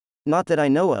 Not that I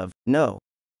know of, no.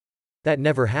 That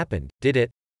never happened, did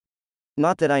it?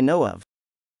 Not that I know of.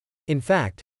 In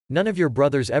fact, none of your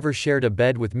brothers ever shared a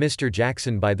bed with Mr.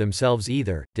 Jackson by themselves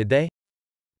either, did they?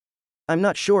 I'm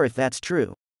not sure if that's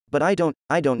true. But I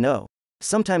don't know.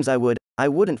 Sometimes I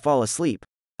wouldn't fall asleep.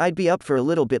 I'd be up for a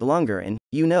little bit longer and,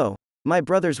 my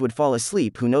brothers would fall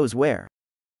asleep who knows where.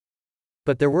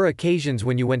 But there were occasions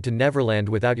when you went to Neverland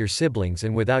without your siblings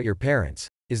and without your parents.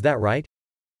 Is that right?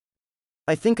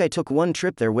 I think I took one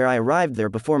trip there where I arrived there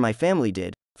before my family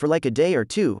did, for like a day or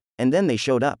two, and then they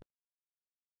showed up.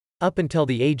 Up until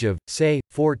the age of, say,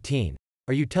 14.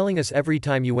 Are you telling us every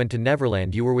time you went to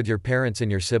Neverland you were with your parents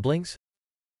and your siblings?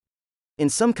 In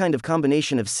some kind of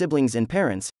combination of siblings and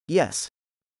parents, yes.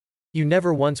 You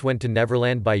never once went to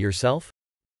Neverland by yourself?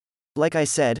 Like I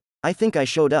said, I think I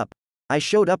showed up. I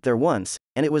showed up there once,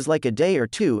 and it was like a day or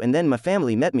two, and then my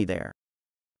family met me there.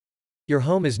 Your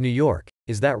home is New York,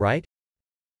 is that right?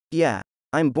 Yeah,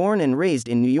 I'm born and raised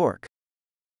in New York.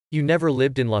 You never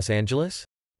lived in Los Angeles?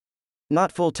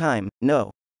 Not full time,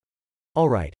 no.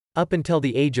 Alright, up until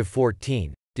the age of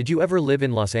 14, did you ever live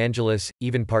in Los Angeles,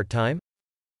 even part-time?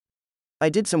 I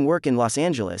did some work in Los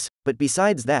Angeles, but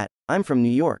besides that, I'm from New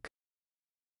York.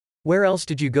 Where else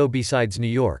did you go besides New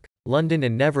York, London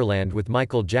and Neverland with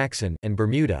Michael Jackson, and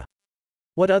Bermuda?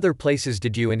 What other places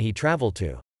did you and he travel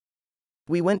to?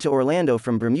 We went to Orlando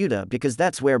from Bermuda because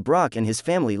that's where Brock and his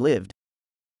family lived.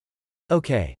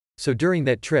 Okay, so during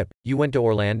that trip, you went to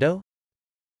Orlando?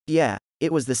 Yeah,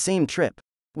 it was the same trip.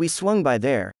 We swung by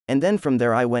there, and then from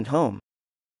there I went home.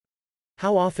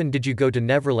 How often did you go to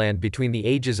Neverland between the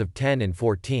ages of 10 and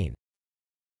 14?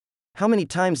 How many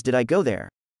times did I go there?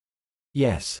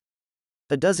 Yes.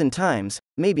 A dozen times,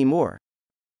 maybe more.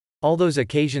 All those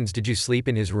occasions did you sleep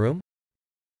in his room?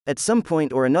 At some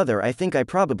point or another I think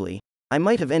I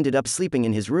might have ended up sleeping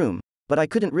in his room, but I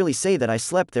couldn't really say that I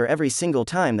slept there every single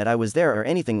time that I was there or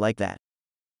anything like that.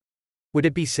 Would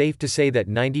it be safe to say that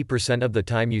 90% of the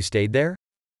time you stayed there?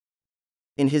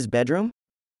 In his bedroom?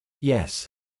 Yes.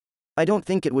 I don't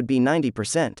think it would be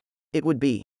 90%. It would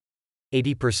be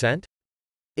 80%?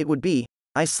 It would be,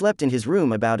 I slept in his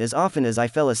room about as often as I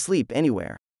fell asleep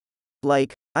anywhere.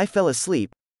 Like, I fell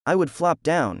asleep, I would flop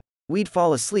down, we'd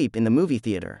fall asleep in the movie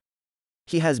theater.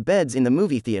 He has beds in the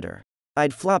movie theater.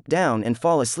 I'd flop down and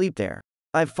fall asleep there.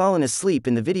 I've fallen asleep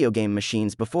in the video game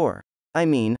machines before.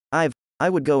 I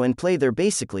would go and play there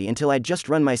basically until I'd just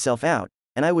run myself out,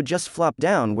 and I would just flop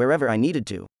down wherever I needed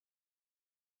to.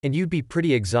 And you'd be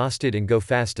pretty exhausted and go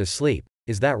fast asleep,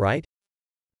 is that right?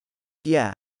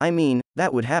 Yeah,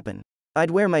 that would happen.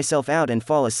 I'd wear myself out and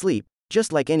fall asleep,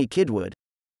 just like any kid would.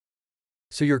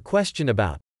 So the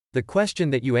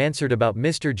question that you answered about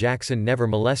Mr. Jackson never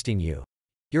molesting you.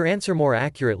 Your answer more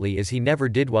accurately is he never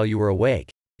did while you were awake,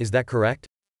 is that correct?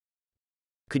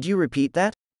 Could you repeat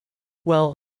that?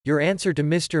 Well, your answer to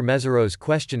Mr. Mesereau's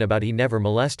question about he never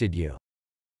molested you.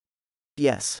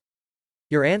 Yes.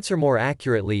 Your answer more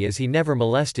accurately is he never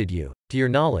molested you, to your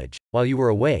knowledge, while you were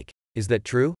awake, is that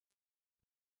true?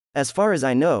 As far as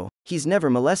I know, he's never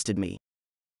molested me.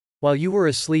 While you were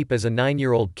asleep as a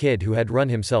 9-year-old kid who had run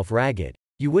himself ragged,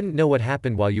 you wouldn't know what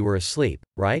happened while you were asleep,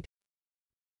 right?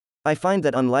 I find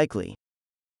that unlikely.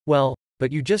 Well,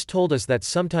 but you just told us that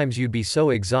sometimes you'd be so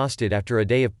exhausted after a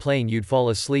day of playing you'd fall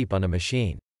asleep on a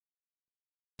machine.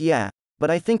 Yeah,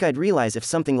 but I think I'd realize if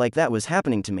something like that was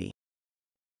happening to me.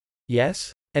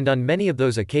 Yes? And on many of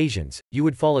those occasions, you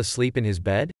would fall asleep in his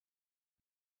bed?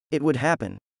 It would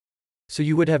happen. So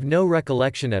you would have no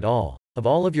recollection at all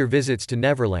of your visits to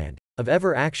Neverland, of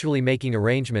ever actually making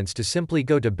arrangements to simply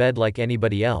go to bed like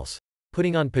anybody else,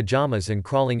 putting on pajamas and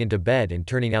crawling into bed and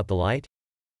turning out the light?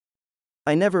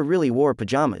 I never really wore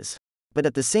pajamas. But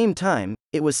at the same time,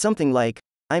 it was something like,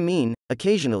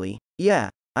 occasionally, yeah,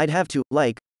 we'd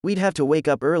have to wake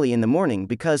up early in the morning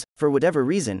because, for whatever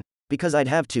reason,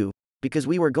 because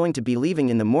we were going to be leaving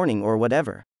in the morning or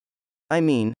whatever.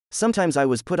 Sometimes I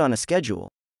was put on a schedule.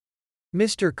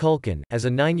 Mr. Culkin, as a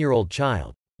 9-year-old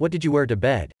child, what did you wear to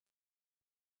bed?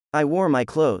 I wore my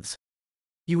clothes.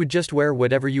 You would just wear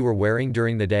whatever you were wearing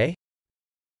during the day?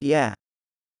 Yeah.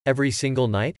 Every single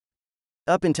night?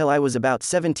 Up until I was about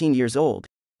 17 years old.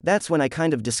 That's when I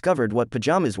kind of discovered what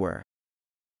pajamas were.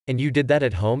 And you did that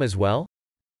at home as well?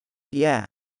 Yeah.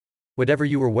 Whatever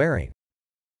you were wearing.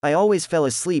 I always fell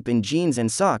asleep in jeans and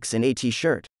socks and a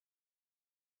t-shirt.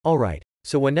 Alright,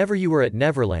 so whenever you were at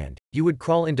Neverland, you would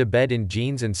crawl into bed in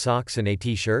jeans and socks and a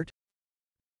t-shirt?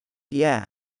 Yeah.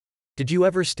 Did you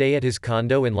ever stay at his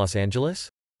condo in Los Angeles?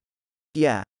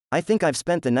 Yeah, I think I've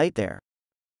spent the night there.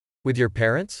 With your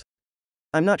parents?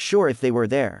 I'm not sure if they were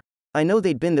there. I know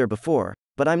they'd been there before,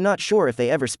 but I'm not sure if they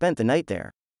ever spent the night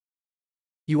there.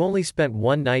 You only spent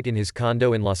one night in his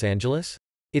condo in Los Angeles?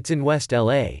 It's in West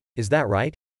LA, is that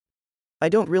right? I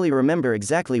don't really remember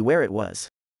exactly where it was.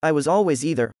 I was always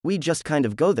we'd just kind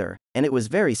of go there, and it was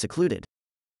very secluded.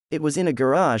 It was in a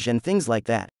garage and things like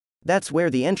that. That's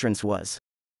where the entrance was.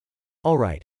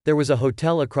 Alright, there was a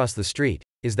hotel across the street,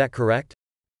 is that correct?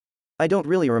 I don't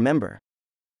really remember.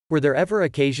 Were there ever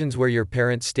occasions where your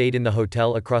parents stayed in the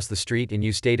hotel across the street and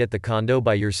you stayed at the condo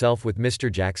by yourself with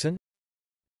Mr. Jackson?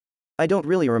 I don't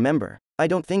really remember. I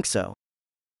don't think so.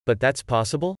 But that's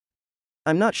possible?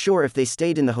 I'm not sure if they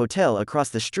stayed in the hotel across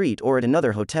the street or at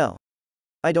another hotel.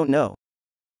 I don't know.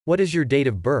 What is your date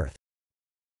of birth?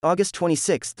 August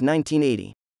 26,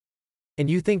 1980. And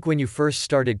you think when you first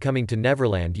started coming to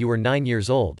Neverland you were 9 years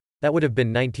old. That would have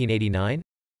been 1989?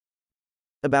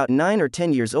 About 9 or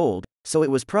 10 years old, so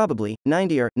it was probably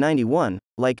 90 or 91,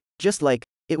 just like,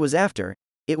 it was after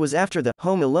the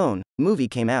Home Alone movie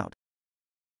came out.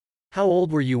 How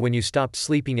old were you when you stopped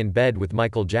sleeping in bed with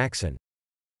Michael Jackson?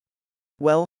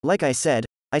 Well, like I said,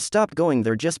 I stopped going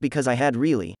there just because I had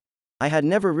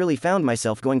never really found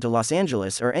myself going to Los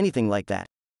Angeles or anything like that.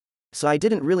 So I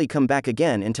didn't really come back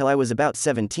again until I was about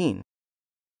 17.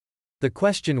 The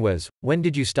question was, when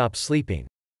did you stop sleeping?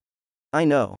 I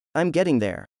know, I'm getting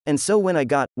there. And so when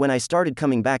I started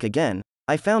coming back again,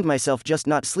 I found myself just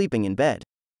not sleeping in bed.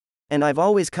 And I've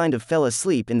always kind of fell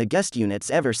asleep in the guest units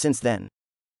ever since then.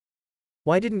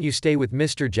 Why didn't you stay with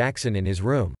Mr. Jackson in his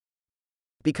room?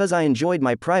 Because I enjoyed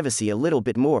my privacy a little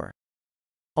bit more.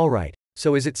 Alright,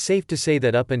 so is it safe to say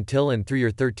that up until and through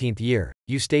your 13th year,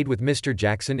 you stayed with Mr.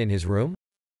 Jackson in his room?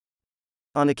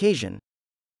 On occasion.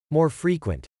 More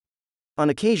frequent. On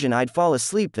occasion I'd fall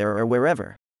asleep there or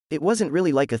wherever. It wasn't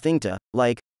really like a thing to,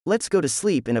 let's go to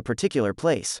sleep in a particular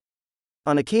place.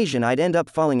 On occasion I'd end up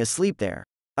falling asleep there.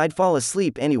 I'd fall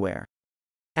asleep anywhere.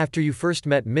 After you first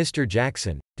met Mr.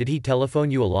 Jackson, did he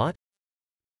telephone you a lot?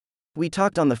 We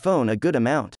talked on the phone a good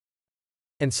amount.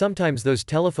 And sometimes those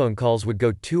telephone calls would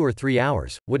go 2 or 3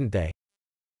 hours, wouldn't they?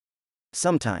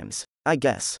 Sometimes. I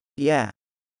guess. Yeah.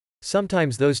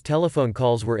 Sometimes those telephone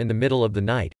calls were in the middle of the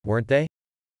night, weren't they?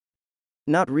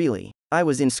 Not really. I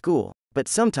was in school, but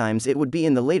sometimes it would be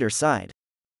in the later side.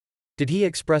 Did he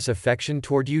express affection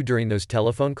toward you during those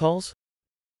telephone calls?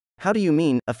 How do you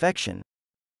mean, affection?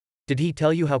 Did he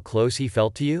tell you how close he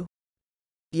felt to you?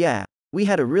 Yeah, we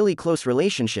had a really close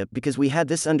relationship because we had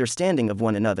this understanding of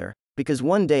one another, because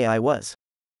one day I was.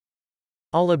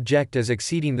 I'll object as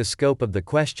exceeding the scope of the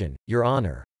question, Your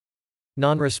Honor.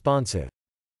 Non-responsive.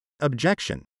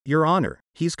 Objection, Your Honor,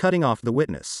 he's cutting off the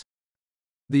witness.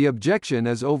 The objection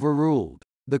is overruled.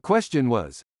 The question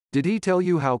was, did he tell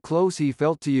you how close he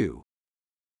felt to you?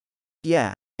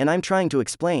 Yeah, and I'm trying to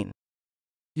explain.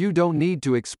 You don't need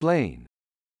to explain.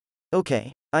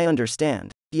 Okay, I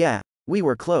understand. Yeah, we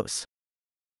were close.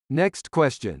 Next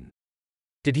question.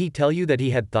 Did he tell you that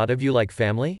he had thought of you like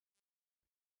family?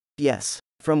 Yes,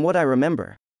 from what I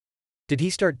remember. Did he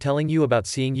start telling you about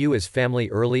seeing you as family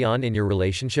early on in your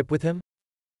relationship with him?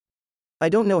 I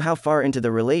don't know how far into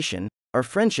the relation, or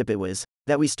friendship it was,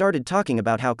 that we started talking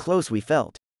about how close we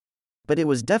felt. But it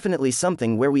was definitely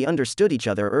something where we understood each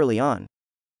other early on.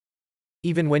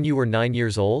 Even when you were 9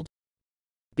 years old?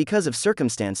 Because of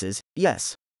circumstances,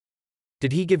 yes.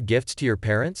 Did he give gifts to your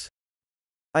parents?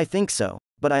 I think so,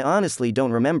 but I honestly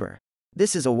don't remember.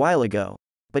 This is a while ago.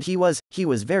 But he was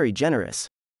very generous.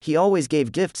 He always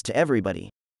gave gifts to everybody.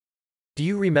 Do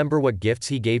you remember what gifts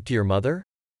he gave to your mother?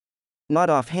 Not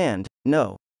offhand,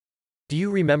 no. Do you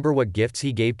remember what gifts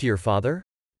he gave to your father?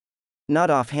 Not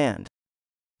offhand.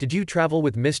 Did you travel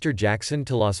with Mr. Jackson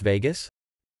to Las Vegas?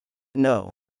 No.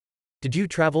 Did you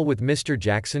travel with Mr.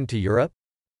 Jackson to Europe?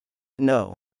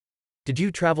 No. Did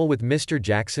you travel with Mr.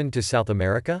 Jackson to South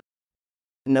America?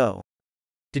 No.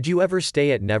 Did you ever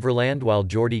stay at Neverland while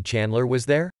Geordie Chandler was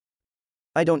there?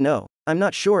 I don't know. I'm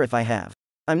not sure if I have.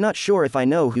 I'm not sure if I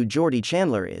know who Geordie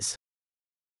Chandler is.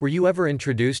 Were you ever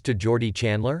introduced to Geordie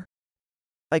Chandler?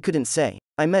 I couldn't say.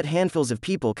 I met handfuls of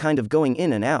people kind of going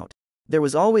in and out. There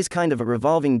was always kind of a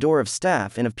revolving door of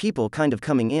staff and of people kind of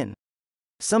coming in.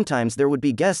 Sometimes there would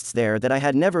be guests there that I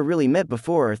had never really met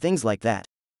before or things like that.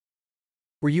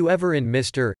 Were you ever in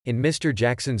Mr.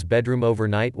 Jackson's bedroom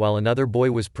overnight while another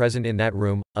boy was present in that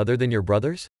room, other than your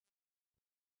brothers?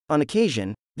 On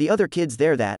occasion, the other kids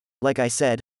there that, like I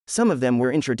said, some of them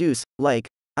were introduced,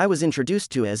 I was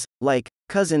introduced to as,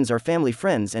 cousins or family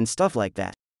friends and stuff like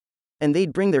that. And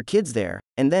they'd bring their kids there,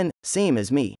 and then, same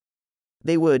as me.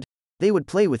 They would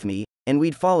play with me, and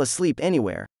we'd fall asleep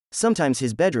anywhere, sometimes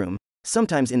his bedroom,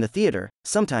 sometimes in the theater,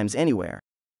 sometimes anywhere.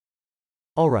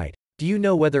 Alright. Do you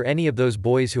know whether any of those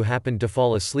boys who happened to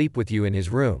fall asleep with you in his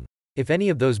room, if any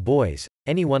of those boys,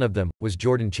 any one of them, was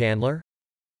Jordan Chandler?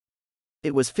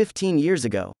 It was 15 years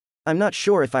ago. I'm not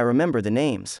sure if I remember the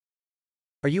names.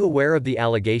 Are you aware of the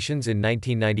allegations in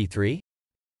 1993?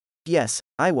 Yes,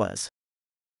 I was.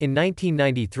 In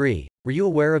 1993, were you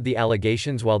aware of the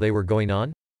allegations while they were going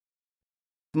on?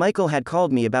 Michael had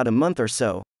called me about a month or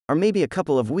so, or maybe a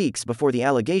couple of weeks before the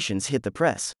allegations hit the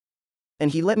press.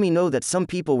 And he let me know that some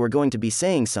people were going to be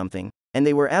saying something, and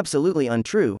they were absolutely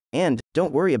untrue, and,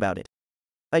 don't worry about it.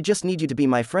 I just need you to be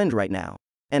my friend right now.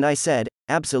 And I said,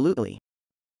 absolutely.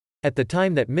 At the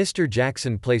time that Mr.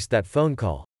 Jackson placed that phone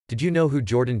call, did you know who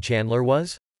Jordan Chandler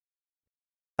was?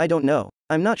 I don't know.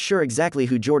 I'm not sure exactly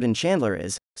who Jordan Chandler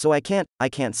is, so I can't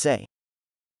say.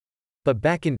 But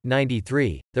back in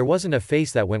 '93, there wasn't a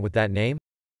face that went with that name?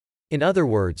 In other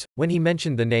words, when he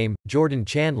mentioned the name Jordan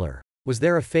Chandler, was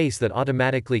there a face that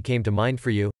automatically came to mind for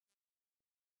you?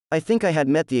 I think I had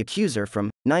met the accuser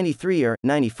from '93 or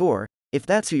 '94, if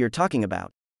that's who you're talking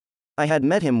about. I had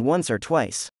met him once or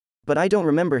twice. But I don't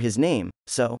remember his name,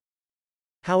 so.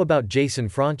 How about Jason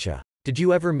Francia? Did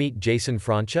you ever meet Jason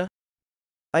Francia?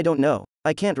 I don't know.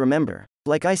 I can't remember.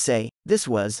 Like I say, this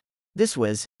was,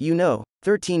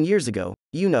 13 years ago,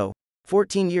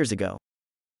 14 years ago.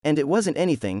 And it wasn't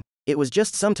anything, it was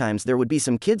just sometimes there would be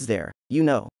some kids there,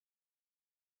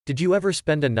 Did you ever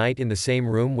spend a night in the same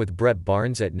room with Brett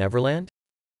Barnes at Neverland?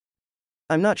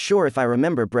 I'm not sure if I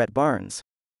remember Brett Barnes.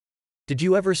 Did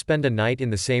you ever spend a night in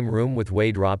the same room with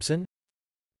Wade Robson?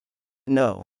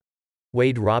 No.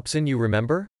 Wade Robson, you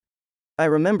remember? I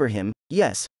remember him,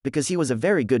 yes, because he was a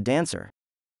very good dancer.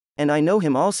 And I know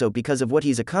him also because of what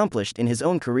he's accomplished in his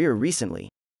own career recently.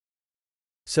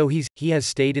 So he has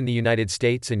stayed in the United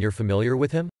States and you're familiar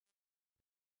with him?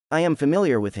 I am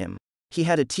familiar with him. He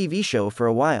had a TV show for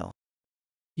a while.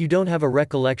 You don't have a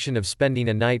recollection of spending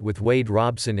a night with Wade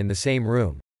Robson in the same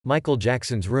room, Michael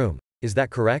Jackson's room, is that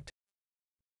correct?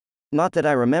 Not that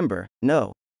I remember,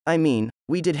 no. I mean,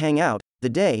 we did hang out, the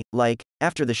day,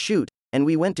 after the shoot, and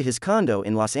we went to his condo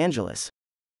in Los Angeles.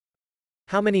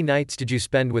 How many nights did you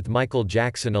spend with Michael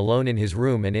Jackson alone in his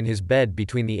room and in his bed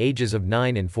between the ages of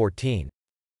 9 and 14?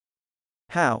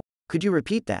 How? Could you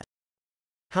repeat that?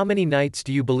 How many nights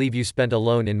do you believe you spent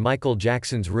alone in Michael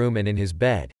Jackson's room and in his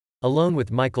bed, alone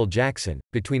with Michael Jackson,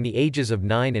 between the ages of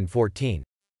 9 and 14?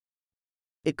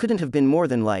 It couldn't have been more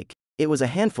than it was a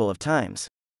handful of times.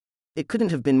 It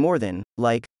couldn't have been more than,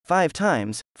 5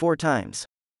 times, 4 times.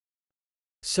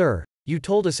 Sir, you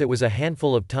told us it was a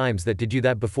handful of times that did you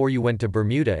that before you went to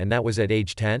Bermuda and that was at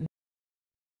age 10?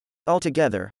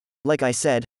 Altogether, like I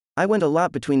said, I went a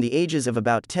lot between the ages of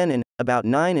about 10 and about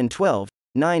 9 and 12,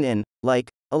 9 and,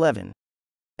 11.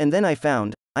 And then I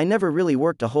found, I never really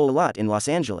worked a whole lot in Los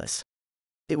Angeles.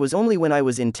 It was only when I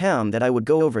was in town that I would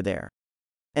go over there.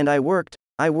 And I worked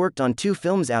on 2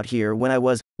 films out here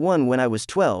one when I was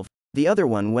 12, the other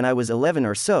one when I was 11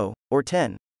 or so, or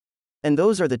 10. And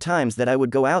those are the times that I would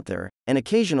go out there, and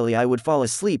occasionally I would fall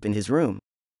asleep in his room.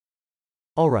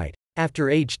 Alright, after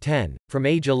age 10, from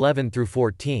age 11 through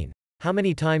 14, how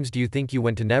many times do you think you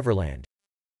went to Neverland?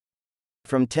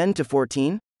 From 10 to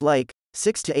 14?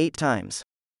 6 to 8 times.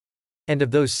 And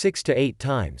of those 6 to 8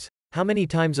 times, how many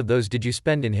times of those did you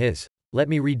spend in his? Let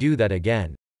me redo that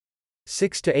again.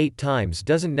 6 to 8 times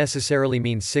doesn't necessarily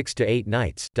mean 6 to 8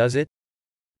 nights, does it?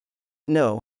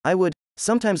 No,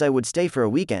 sometimes I would stay for a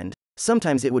weekend,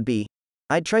 sometimes it would be,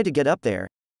 I'd try to get up there,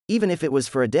 even if it was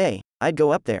for a day, I'd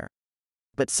go up there.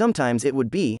 But sometimes it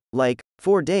would be,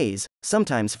 4 days,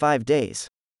 sometimes 5 days.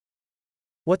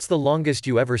 What's the longest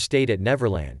you ever stayed at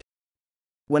Neverland?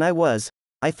 When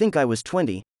I think I was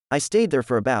 20, I stayed there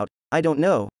for about,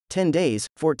 10 days,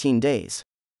 14 days.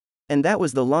 And that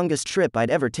was the longest trip I'd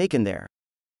ever taken there.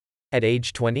 At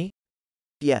age 20?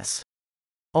 Yes.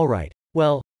 Alright,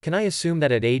 well, can I assume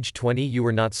that at age 20 you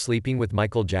were not sleeping with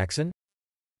Michael Jackson?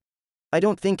 I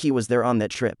don't think he was there on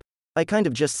that trip. I kind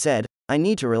of just said, I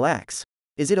need to relax.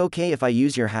 Is it okay if I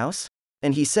use your house?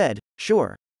 And he said,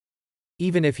 sure.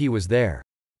 Even if he was there.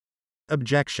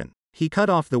 Objection. He cut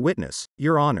off the witness,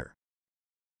 Your Honor.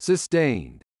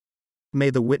 Sustained. May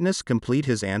the witness complete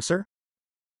his answer?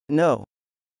 No.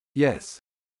 Yes.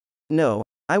 No,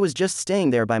 I was just staying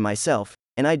there by myself,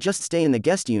 and I'd just stay in the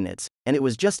guest units, and it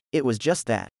was just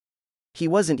that. He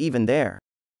wasn't even there.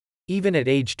 Even at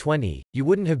age 20, you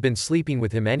wouldn't have been sleeping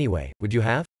with him anyway, would you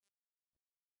have?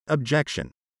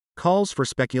 Objection. Calls for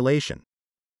speculation.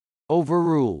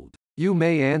 Overruled. You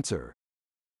may answer.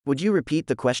 Would you repeat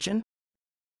the question?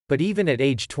 But even at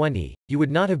age 20, you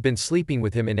would not have been sleeping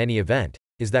with him in any event,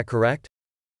 is that correct?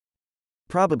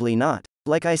 Probably not.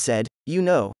 Like I said,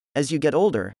 as you get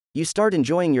older, you start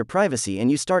enjoying your privacy and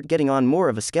you start getting on more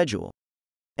of a schedule.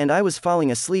 And I was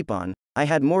falling asleep I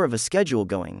had more of a schedule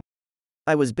going.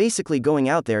 I was basically going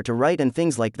out there to write and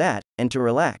things like that, and to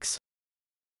relax.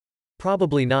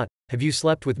 Probably not. Have you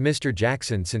slept with Mr.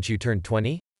 Jackson since you turned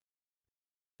 20?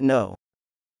 No.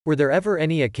 Were there ever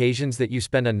any occasions that you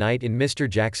spent a night in Mr.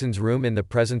 Jackson's room in the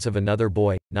presence of another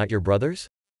boy, not your brothers?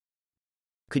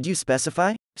 Could you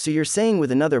specify? So you're saying with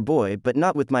another boy but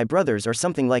not with my brothers or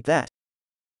something like that?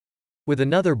 With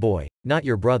another boy, not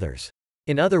your brothers.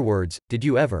 In other words, did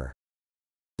you ever?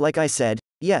 Like I said,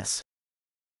 yes.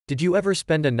 Did you ever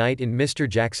spend a night in Mr.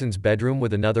 Jackson's bedroom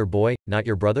with another boy, not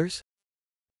your brothers?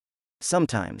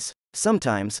 Sometimes.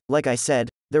 Sometimes, like I said,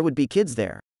 there would be kids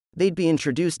there. They'd be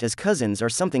introduced as cousins or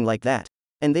something like that.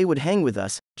 And they would hang with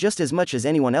us, just as much as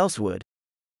anyone else would.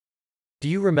 Do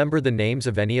you remember the names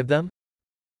of any of them?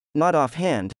 Not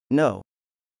offhand, no.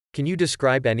 Can you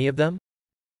describe any of them?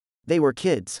 They were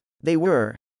kids. They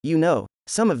were, you know,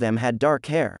 some of them had dark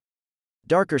hair.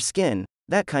 Darker skin,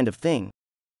 that kind of thing.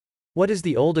 What is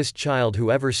the oldest child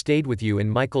who ever stayed with you in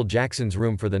Michael Jackson's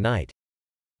room for the night?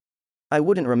 I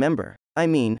wouldn't remember. I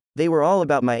mean, they were all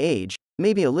about my age,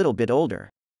 maybe a little bit older.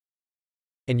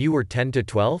 And you were 10 to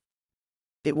 12?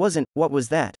 It wasn't, what was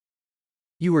that?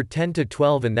 You were 10 to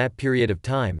 12 in that period of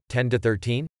time, 10 to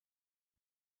 13?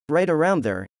 Right around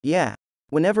there, yeah.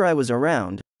 Whenever I was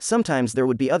around, sometimes there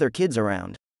would be other kids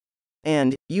around.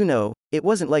 And, you know, it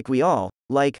wasn't like we all,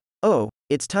 like, oh,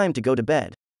 it's time to go to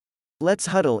bed. Let's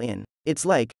huddle in. It's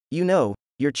like, you know,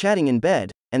 you're chatting in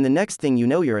bed, and the next thing you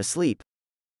know you're asleep.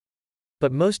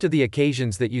 But most of the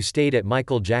occasions that you stayed at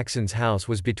Michael Jackson's house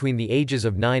was between the ages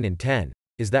of 9 and 10,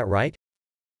 is that right?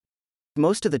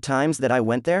 Most of the times that I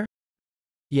went there?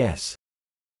 Yes.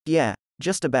 Yeah,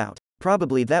 just about.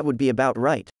 Probably that would be about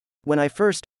right. When I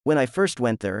first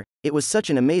went there, it was such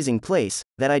an amazing place,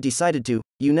 that I decided to,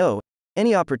 you know,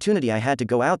 any opportunity I had to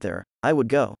go out there, I would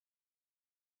go.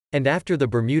 And after the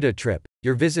Bermuda trip,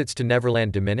 your visits to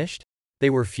Neverland diminished? They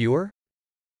were fewer?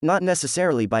 Not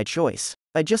necessarily by choice.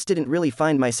 I just didn't really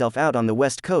find myself out on the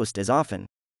West Coast as often.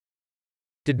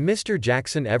 Did Mr.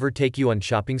 Jackson ever take you on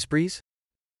shopping sprees?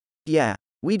 Yeah,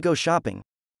 we'd go shopping.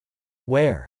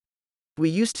 Where? We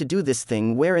used to do this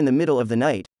thing where in the middle of the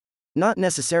night, not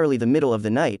necessarily the middle of the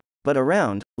night, but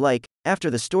around, like, after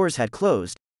the stores had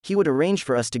closed, he would arrange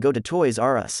for us to go to Toys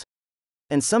R Us.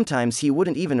 And sometimes he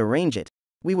wouldn't even arrange it.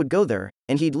 We would go there,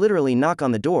 and he'd literally knock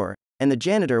on the door, and the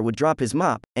janitor would drop his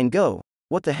mop, and go,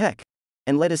 "What the heck?"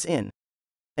 and let us in.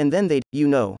 And then you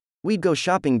know, we'd go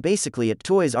shopping basically at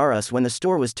Toys R Us when the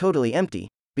store was totally empty,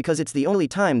 because it's the only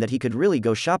time that he could really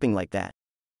go shopping like that.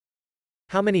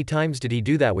 How many times did he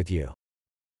do that with you?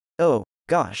 Oh,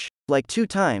 gosh, like 2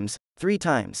 times, 3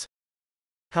 times.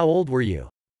 How old were you?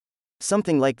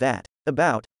 Something like that.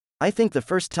 I think the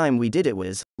first time we did it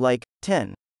was, like,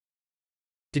 10.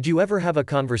 Did you ever have a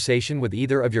conversation with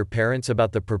either of your parents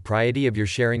about the propriety of your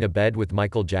sharing a bed with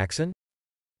Michael Jackson?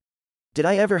 Did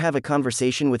I ever have a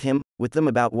conversation with them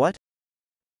about what?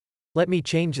 Let me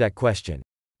change that question.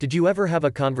 Did you ever have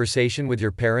a conversation with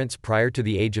your parents prior to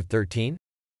the age of 13?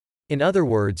 In other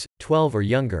words, 12 or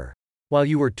younger. While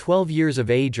you were 12 years of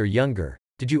age or younger,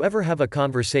 did you ever have a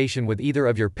conversation with either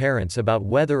of your parents about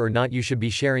whether or not you should be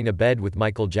sharing a bed with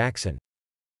Michael Jackson?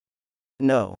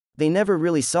 No, they never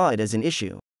really saw it as an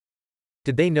issue.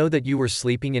 Did they know that you were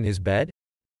sleeping in his bed?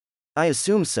 I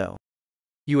assume so.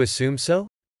 You assume so?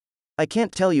 I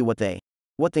can't tell you what they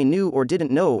knew or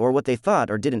didn't know or what they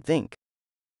thought or didn't think.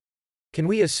 Can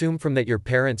we assume from that your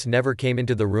parents never came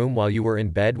into the room while you were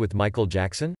in bed with Michael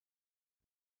Jackson?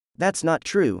 That's not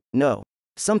true, no.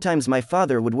 Sometimes my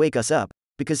father would wake us up,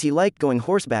 because he liked going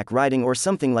horseback riding or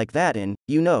something like that and,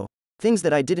 you know, things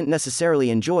that I didn't necessarily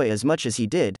enjoy as much as he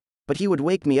did, but he would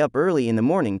wake me up early in the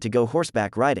morning to go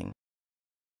horseback riding.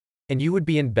 And you would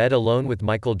be in bed alone with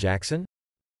Michael Jackson?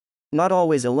 Not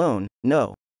always alone,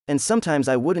 no. And sometimes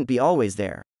I wouldn't be always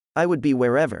there. I would be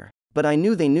wherever. But I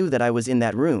knew they knew that I was in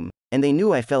that room, and they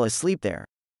knew I fell asleep there.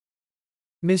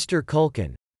 Mr.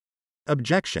 Culkin.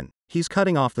 Objection. He's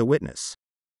cutting off the witness.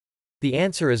 The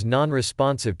answer is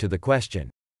non-responsive to the question.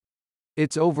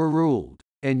 It's overruled.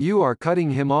 And you are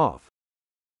cutting him off.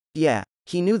 Yeah,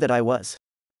 he knew that I was.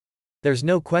 There's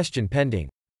no question pending.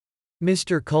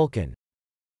 Mr. Culkin.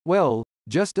 Well,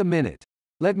 just a minute.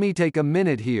 Let me take a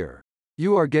minute here.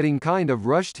 You are getting kind of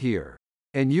rushed here.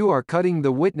 And you are cutting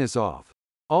the witness off.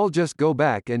 I'll just go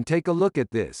back and take a look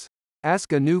at this.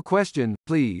 Ask a new question,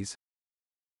 please.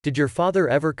 Did your father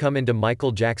ever come into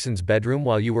Michael Jackson's bedroom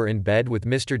while you were in bed with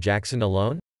Mr. Jackson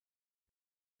alone?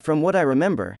 From what I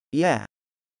remember, yeah.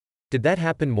 Did that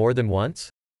happen more than once?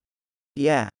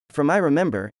 Yeah, from I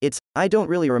remember, I don't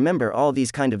really remember all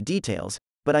these kind of details,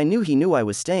 but I knew he knew I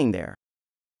was staying there.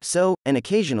 So, and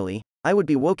occasionally, I would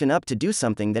be woken up to do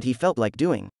something that he felt like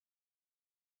doing.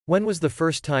 When was the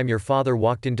first time your father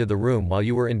walked into the room while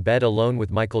you were in bed alone with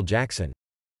Michael Jackson?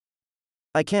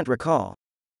 I can't recall.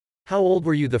 How old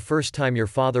were you the first time your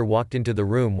father walked into the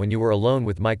room when you were alone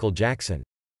with Michael Jackson?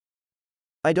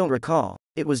 I don't recall.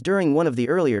 It was during one of the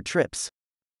earlier trips.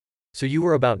 So you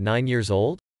were about 9 years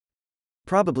old?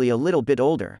 Probably a little bit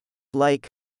older. Like,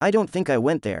 I don't think I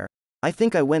went there. I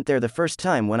think I went there the first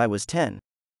time when I was 10.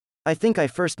 I think I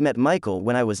first met Michael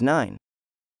when I was 9.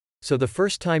 So the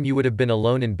first time you would have been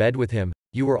alone in bed with him,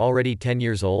 you were already 10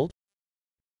 years old?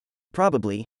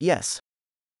 Probably, yes.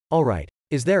 Alright.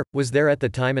 Was there at the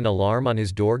time an alarm on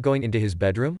his door going into his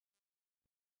bedroom?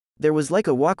 There was like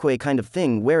a walkway kind of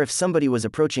thing where if somebody was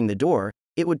approaching the door,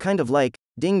 it would kind of like,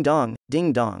 ding dong,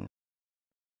 ding dong.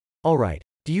 Alright.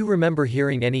 Do you remember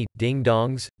hearing any ding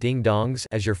dongs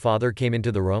as your father came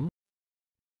into the room?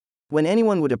 When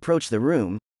anyone would approach the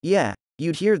room, yeah,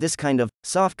 you'd hear this kind of,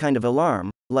 soft kind of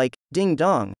alarm, like, ding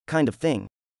dong, kind of thing.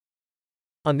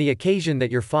 On the occasion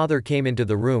that your father came into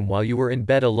the room while you were in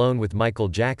bed alone with Michael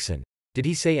Jackson, did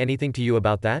he say anything to you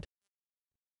about that?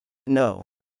 No.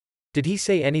 Did he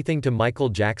say anything to Michael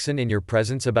Jackson in your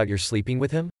presence about your sleeping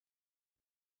with him?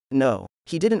 No.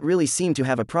 He didn't really seem to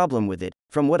have a problem with it,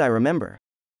 from what I remember.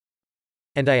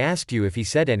 And I asked you if he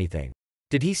said anything.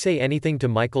 Did he say anything to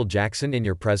Michael Jackson in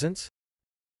your presence?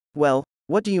 Well,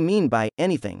 what do you mean by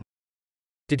anything?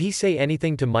 Did he say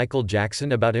anything to Michael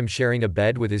Jackson about him sharing a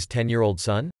bed with his 10-year-old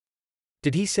son?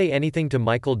 Did he say anything to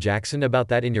Michael Jackson about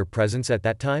that in your presence at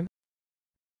that time?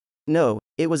 No,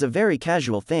 it was a very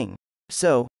casual thing.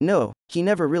 So, no, he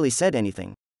never really said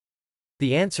anything.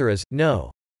 The answer is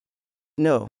no.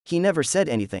 No, he never said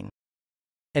anything.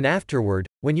 And afterward,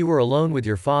 when you were alone with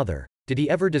your father, did he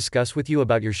ever discuss with you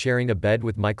about your sharing a bed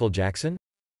with Michael Jackson?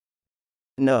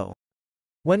 No.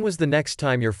 When was the next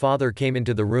time your father came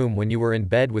into the room when you were in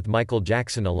bed with Michael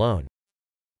Jackson alone?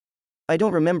 I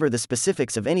don't remember the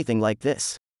specifics of anything like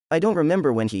this. I don't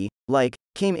remember when he, like,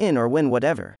 came in or when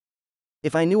whatever.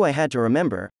 If I knew I had to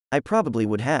remember, I probably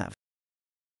would have.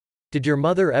 Did your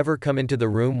mother ever come into the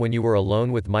room when you were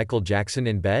alone with Michael Jackson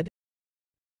in bed?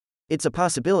 It's a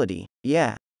possibility,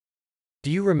 yeah. Do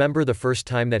you remember the first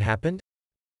time that happened?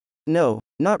 No,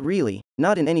 not really,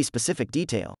 not in any specific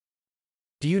detail.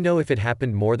 Do you know if it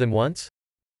happened more than once?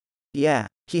 Yeah,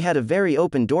 he had a very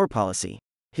open door policy.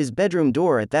 His bedroom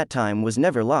door at that time was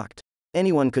never locked.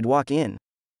 Anyone could walk in.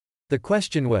 The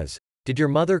question was, did your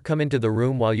mother come into the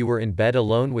room while you were in bed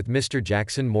alone with Mr.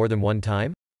 Jackson more than one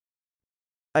time?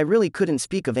 I really couldn't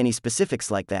speak of any specifics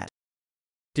like that.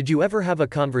 Did you ever have a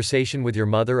conversation with your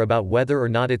mother about whether or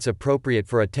not it's appropriate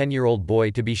for a 10-year-old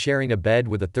boy to be sharing a bed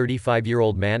with a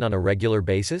 35-year-old man on a regular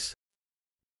basis?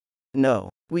 No,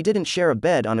 we didn't share a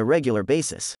bed on a regular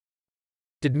basis.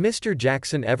 Did Mr.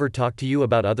 Jackson ever talk to you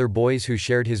about other boys who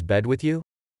shared his bed with you?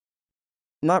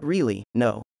 Not really,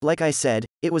 no. Like I said,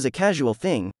 it was a casual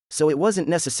thing, so it wasn't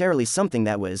necessarily something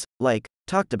that was, like,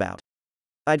 talked about.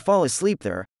 I'd fall asleep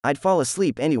there, I'd fall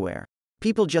asleep anywhere.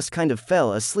 People just kind of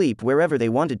fell asleep wherever they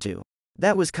wanted to.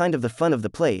 That was kind of the fun of the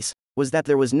place, was that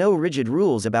there was no rigid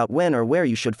rules about when or where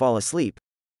you should fall asleep.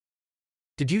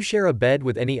 Did you share a bed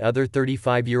with any other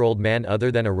 35-year-old man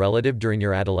other than a relative during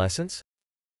your adolescence?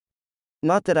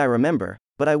 Not that I remember,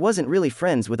 but I wasn't really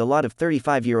friends with a lot of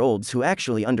 35-year-olds who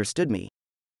actually understood me.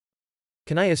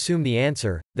 Can I assume the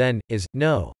answer, then, is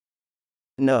no?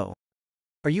 No.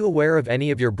 Are you aware of any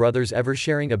of your brothers ever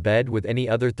sharing a bed with any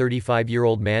other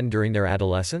 35-year-old man during their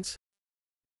adolescence?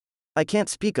 I can't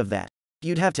speak of that.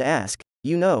 You'd have to ask,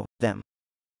 them.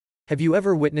 Have you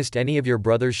ever witnessed any of your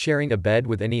brothers sharing a bed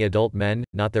with any adult men,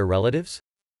 not their relatives?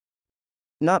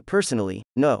 Not personally,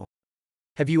 no.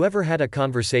 Have you ever had a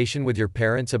conversation with your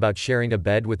parents about sharing a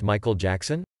bed with Michael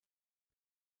Jackson?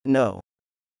 No.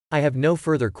 I have no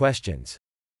further questions.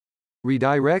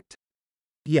 Redirect?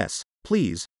 Yes,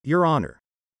 please, Your Honor.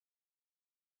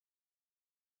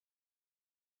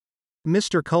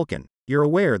 Mr. Culkin, you're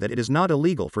aware that it is not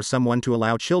illegal for someone to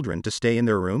allow children to stay in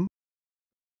their room?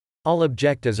 I'll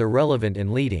object as irrelevant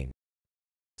and leading.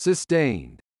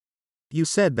 Sustained. You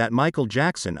said that Michael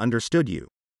Jackson understood you.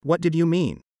 What did you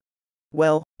mean?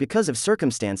 Well, because of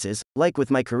circumstances, like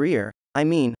with my career, I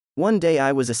mean, one day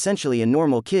I was essentially a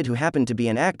normal kid who happened to be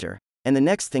an actor, and the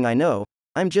next thing I know,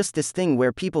 I'm just this thing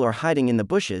where people are hiding in the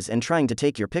bushes and trying to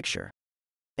take your picture.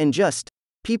 And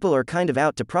people are kind of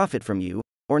out to profit from you,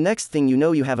 or next thing you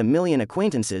know you have a million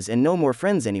acquaintances and no more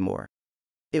friends anymore.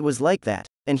 It was like that,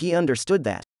 and he understood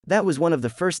that. That was one of the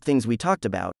first things we talked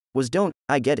about,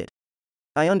 I get it.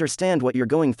 I understand what you're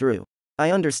going through.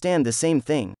 I understand the same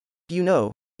thing.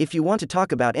 If you want to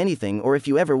talk about anything or if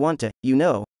you ever want to,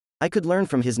 I could learn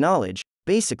from his knowledge,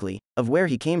 basically, of where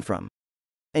he came from.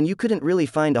 And you couldn't really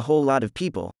find a whole lot of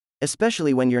people,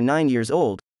 especially when you're 9 years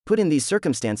old, put in these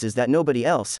circumstances that nobody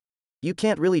else. You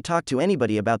can't really talk to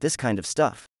anybody about this kind of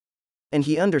stuff. And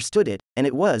he understood it, and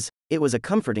it was a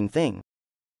comforting thing.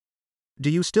 Do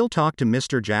you still talk to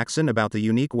Mr. Jackson about the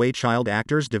unique way child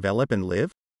actors develop and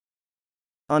live?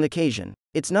 On occasion.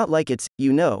 It's not like it's,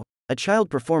 a child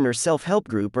performer self-help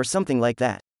group or something like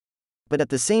that. But at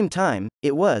the same time,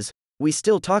 we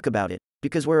still talk about it,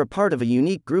 because we're a part of a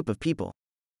unique group of people.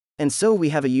 And so we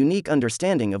have a unique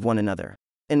understanding of one another.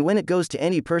 And when it goes to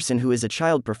any person who is a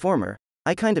child performer,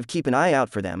 I kind of keep an eye out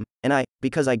for them,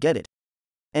 because I get it.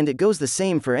 And it goes the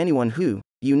same for anyone who,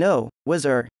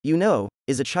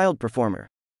 is a child performer.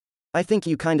 I think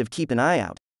you kind of keep an eye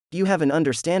out. You have an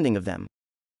understanding of them.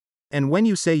 And when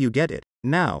you say you get it,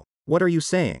 now, what are you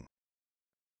saying?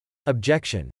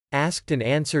 Objection. Asked and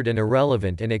answered and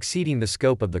irrelevant and exceeding the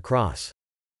scope of the cross.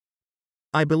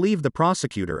 I believe the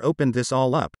prosecutor opened this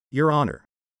all up, Your Honor.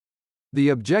 The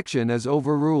objection is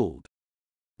overruled.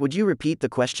 Would you repeat the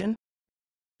question?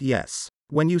 Yes.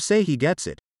 When you say he gets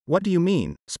it, what do you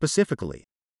mean, specifically?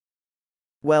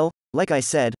 Well, like I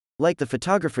said, like the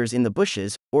photographers in the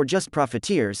bushes, or just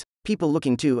profiteers, people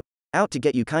looking out to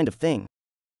get you kind of thing.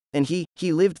 And he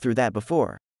lived through that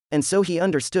before. And so he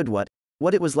understood what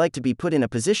it was like to be put in a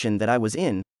position that I was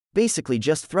in, basically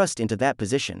just thrust into that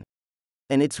position.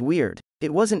 And it's weird.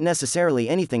 It wasn't necessarily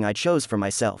anything I chose for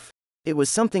myself. It was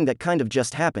something that kind of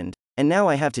just happened, and now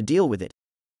I have to deal with it.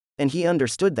 And he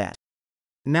understood that.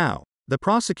 Now, the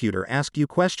prosecutor asked you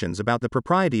questions about the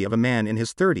propriety of a man in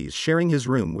his 30s sharing his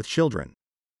room with children.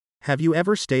 Have you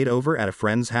ever stayed over at a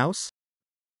friend's house?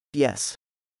 Yes.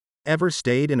 Ever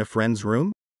stayed in a friend's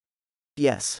room?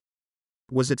 Yes.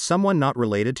 Was it someone not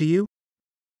related to you?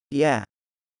 Yeah.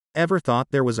 Ever thought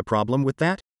there was a problem with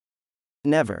that?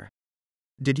 Never.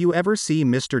 Did you ever see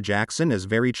Mr. Jackson as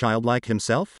very childlike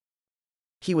himself?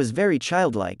 He was very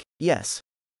childlike, yes.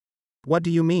 What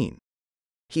do you mean?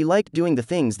 He liked doing the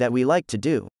things that we liked to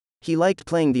do. He liked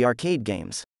playing the arcade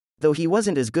games. Though he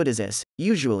wasn't as good as us,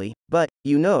 usually, but,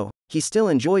 he still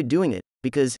enjoyed doing it,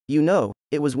 because,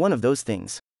 it was one of those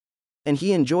things. And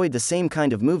he enjoyed the same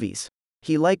kind of movies.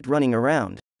 He liked running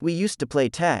around. We used to play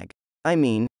tag.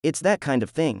 It's that kind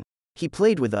of thing. He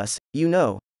played with us,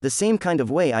 the same kind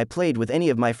of way I played with any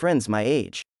of my friends my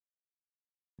age.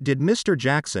 Did Mr.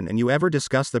 Jackson and you ever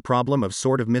discuss the problem of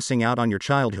sort of missing out on your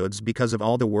childhoods because of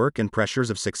all the work and pressures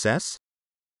of success?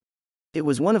 It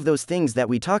was one of those things that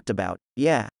we talked about,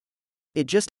 yeah.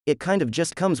 It kind of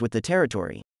just comes with the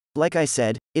territory. Like I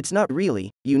said, it's not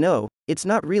really, it's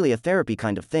not really a therapy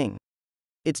kind of thing.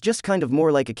 It's just kind of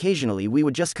more like occasionally we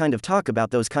would just kind of talk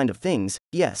about those kind of things,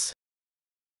 yes.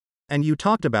 And you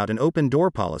talked about an open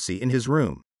door policy in his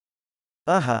room.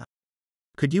 Uh-huh.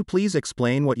 Could you please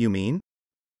explain what you mean?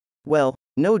 Well,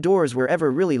 no doors were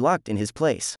ever really locked in his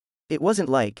place. It wasn't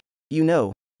like, you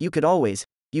could always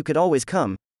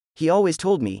come. He always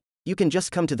told me, you can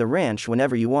just come to the ranch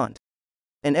whenever you want.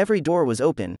 And every door was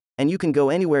open, and you can go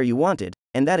anywhere you wanted,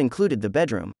 and that included the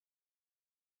bedroom.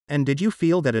 And did you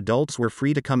feel that adults were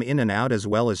free to come in and out as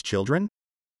well as children?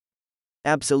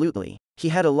 Absolutely. He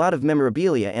had a lot of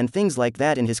memorabilia and things like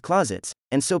that in his closets,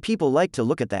 and so people liked to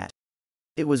look at that.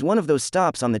 It was one of those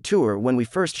stops on the tour when we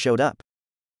first showed up.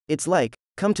 It's like,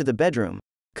 come to the bedroom.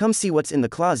 Come see what's in the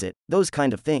closet, those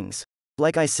kind of things.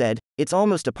 Like I said, it's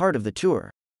almost a part of the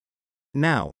tour.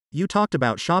 Now, you talked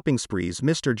about shopping sprees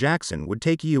Mr. Jackson would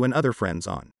take you and other friends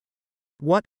on.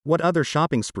 What other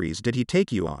shopping sprees did he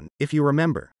take you on, if you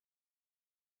remember?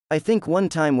 I think one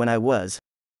time when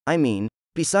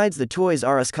besides the Toys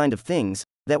R Us kind of things,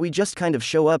 that we just kind of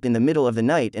show up in the middle of the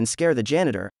night and scare the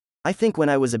janitor, I think when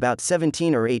I was about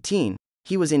 17 or 18,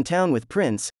 he was in town with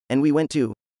Prince, and we went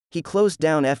to, he closed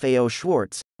down FAO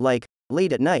Schwartz,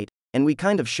 late at night, and we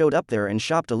kind of showed up there and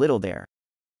shopped a little there.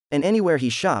 And anywhere he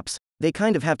shops, they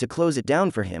kind of have to close it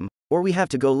down for him, or we have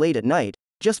to go late at night,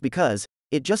 just because,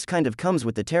 it just kind of comes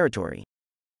with the territory.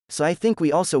 So I think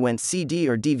we also went CD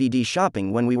or DVD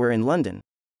shopping when we were in London.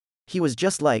 He was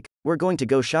just like, we're going to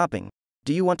go shopping.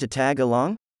 Do you want to tag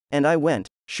along? And I went,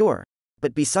 sure.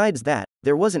 But besides that,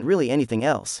 there wasn't really anything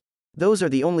else. Those are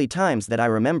the only times that I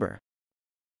remember.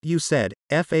 You said,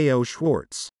 FAO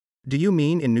Schwartz. Do you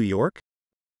mean in New York?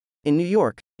 In New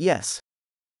York, yes.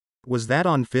 Was that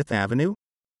on Fifth Avenue?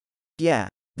 Yeah,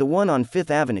 the one on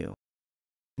Fifth Avenue.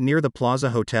 Near the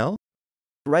Plaza Hotel?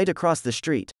 Right across the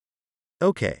street.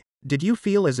 Okay. Did you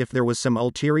feel as if there was some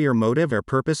ulterior motive or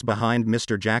purpose behind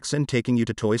Mr. Jackson taking you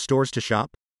to toy stores to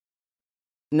shop?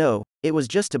 No, it was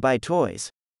just to buy toys.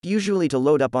 Usually to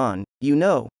load up on,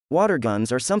 water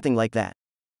guns or something like that.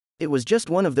 It was just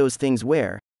one of those things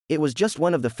where, it was just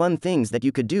one of the fun things that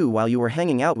you could do while you were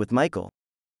hanging out with Michael.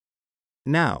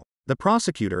 Now, the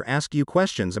prosecutor asked you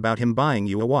questions about him buying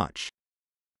you a watch.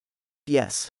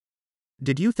 Yes.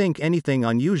 Did you think anything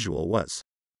unusual was?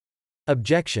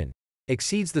 Objection.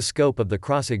 exceeds the scope of the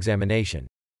cross-examination.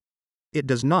 It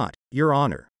does not, Your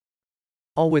Honor.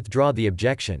 I'll withdraw the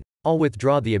objection. I'll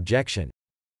withdraw the objection.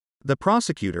 The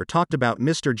prosecutor talked about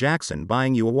Mr. Jackson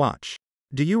buying you a watch.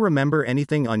 Do you remember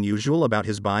anything unusual about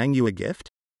his buying you a gift?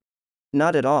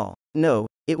 Not at all. No,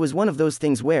 it was one of those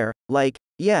things where, like,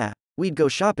 yeah, we'd go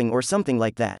shopping or something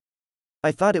like that.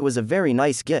 I thought it was a very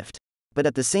nice gift. But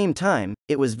at the same time,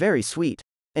 it was very sweet.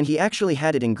 And he actually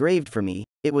had it engraved for me.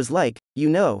 It was like,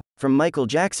 from Michael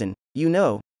Jackson,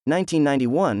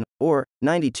 1991, or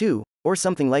 92, or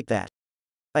something like that.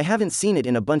 I haven't seen it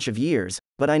in a bunch of years,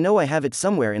 but I know I have it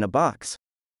somewhere in a box.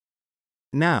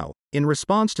 Now, in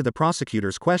response to the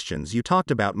prosecutor's questions, you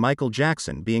talked about Michael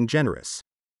Jackson being generous.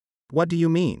 What do you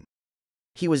mean?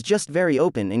 He was just very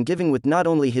open and giving with not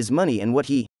only his money and what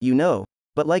he,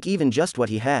 but like even just what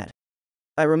he had.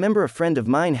 I remember a friend of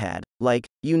mine had, like,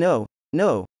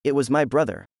 no, it was my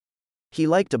brother. He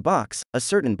liked a box, a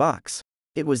certain box.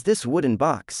 It was this wooden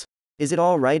box. Is it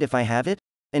all right if I have it?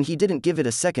 And he didn't give it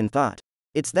a second thought.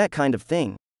 It's that kind of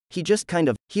thing. He just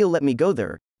he'll let me go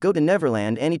there, go to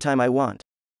Neverland anytime I want.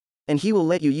 And he will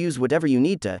let you use whatever you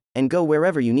need to, and go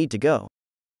wherever you need to go.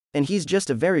 And he's just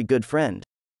a very good friend.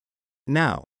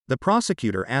 Now, the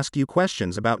prosecutor asked you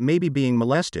questions about maybe being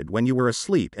molested when you were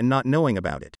asleep and not knowing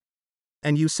about it.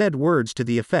 And you said words to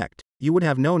the effect, you would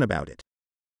have known about it.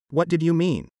 What did you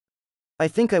mean? I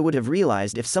think I would have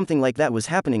realized if something like that was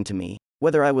happening to me,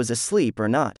 whether I was asleep or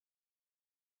not.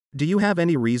 Do you have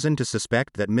any reason to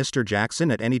suspect that Mr.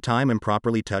 Jackson at any time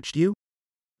improperly touched you?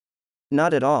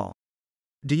 Not at all.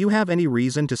 Do you have any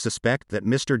reason to suspect that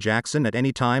Mr. Jackson at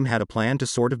any time had a plan to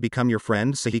sort of become your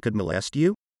friend so he could molest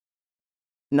you?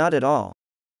 Not at all.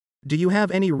 Do you have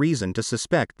any reason to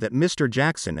suspect that Mr.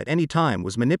 Jackson at any time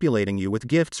was manipulating you with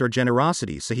gifts or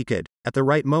generosity so he could, at the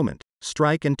right moment,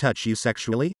 strike and touch you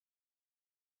sexually?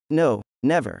 No,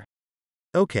 never.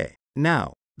 Okay,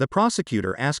 now, the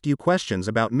prosecutor asked you questions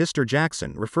about Mr.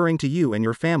 Jackson referring to you and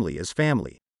your family as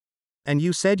family. And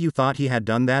you said you thought he had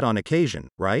done that on occasion,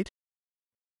 right?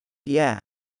 Yeah.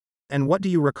 And what do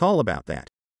you recall about that?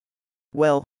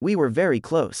 Well, we were very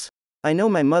close. I know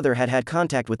my mother had had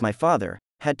contact with my father,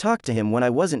 had talked to him when I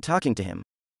wasn't talking to him.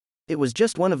 It was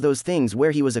just one of those things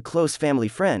where he was a close family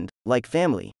friend, like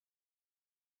family.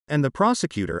 And the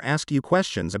prosecutor asked you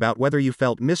questions about whether you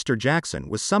felt Mr. Jackson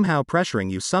was somehow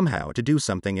pressuring you somehow to do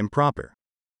something improper.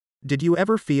 Did you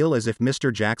ever feel as if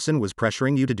Mr. Jackson was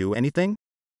pressuring you to do anything?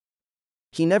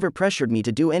 He never pressured me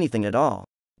to do anything at all.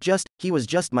 He was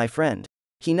just my friend.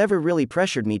 He never really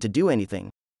pressured me to do anything.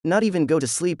 Not even go to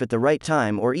sleep at the right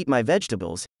time or eat my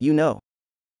vegetables,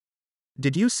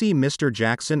 Did you see Mr.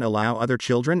 Jackson allow other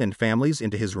children and families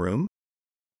into his room?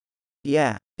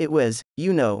 Yeah, it was,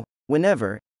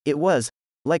 whenever, it was,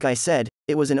 like I said,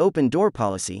 it was an open door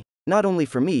policy, not only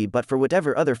for me but for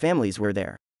whatever other families were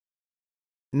there.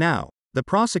 Now, the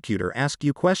prosecutor asked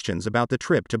you questions about the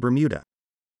trip to Bermuda.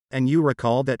 And you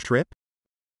recall that trip?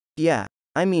 Yeah,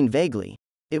 I mean vaguely.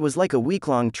 It was like a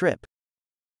week-long trip.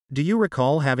 Do you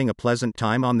recall having a pleasant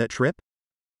time on that trip?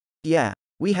 Yeah,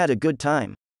 we had a good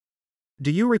time.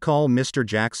 Do you recall Mr.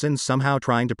 Jackson somehow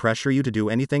trying to pressure you to do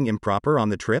anything improper on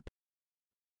the trip?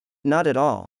 Not at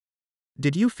all.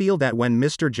 Did you feel that when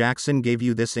Mr. Jackson gave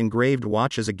you this engraved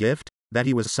watch as a gift, that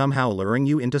he was somehow luring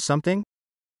you into something?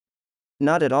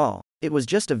 Not at all. It was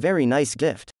just a very nice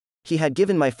gift. He had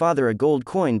given my father a gold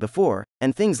coin before,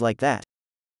 and things like that.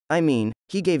 I mean,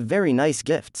 he gave very nice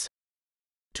gifts.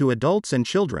 To adults and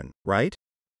children, right?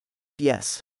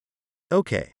 Yes.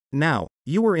 Okay, now,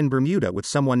 you were in Bermuda with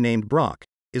someone named Brock,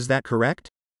 is that correct?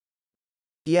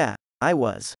 Yeah, I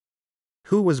was.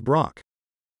 Who was Brock?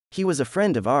 He was a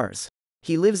friend of ours.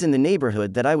 He lives in the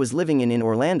neighborhood that I was living in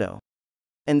Orlando.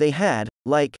 And they had,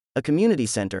 like, a community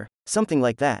center, something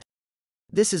like that.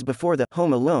 This is before the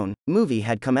Home Alone movie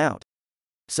had come out.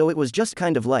 So it was just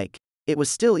kind of like, it was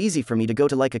still easy for me to go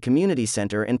to like a community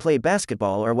center and play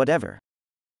basketball or whatever.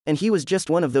 And he was just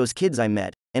one of those kids I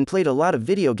met, and played a lot of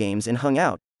video games and hung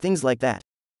out, things like that.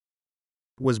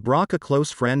 Was Brock a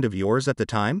close friend of yours at the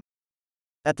time?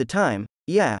 At the time,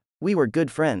 yeah, we were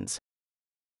good friends.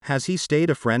 Has he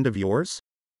stayed a friend of yours?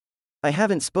 I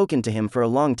haven't spoken to him for a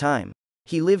long time.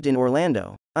 He lived in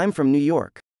Orlando. I'm from New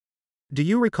York. Do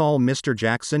you recall Mr.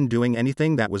 Jackson doing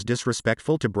anything that was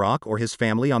disrespectful to Brock or his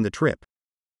family on the trip?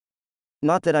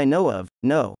 Not that I know of,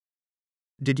 no.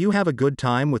 Did you have a good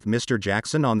time with Mr.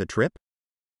 Jackson on the trip?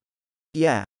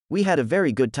 Yeah, we had a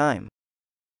very good time.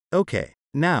 Okay,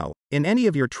 now, in any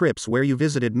of your trips where you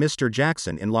visited Mr.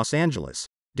 Jackson in Los Angeles,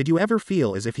 did you ever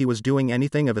feel as if he was doing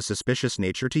anything of a suspicious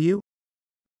nature to you?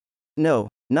 No,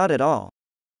 not at all.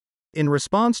 In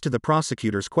response to the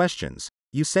prosecutor's questions,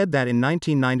 You said that in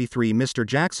 1993 Mr.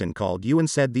 Jackson called you and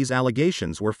said these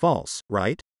allegations were false,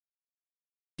 right?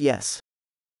 Yes.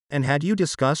 And had you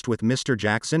discussed with Mr.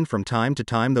 Jackson from time to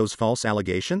time those false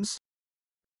allegations?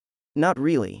 Not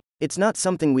really. It's not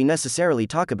something we necessarily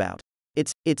talk about.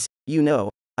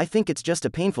 I think it's just a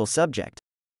painful subject.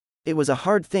 It was a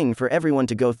hard thing for everyone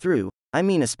to go through, I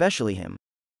mean, especially him.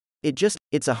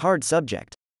 It's a hard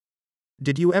subject.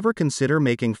 Did you ever consider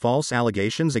making false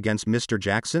allegations against Mr.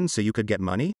 Jackson so you could get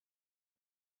money?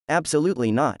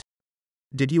 Absolutely not.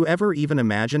 Did you ever even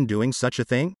imagine doing such a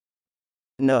thing?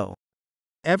 No.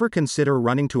 Ever consider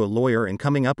running to a lawyer and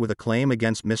coming up with a claim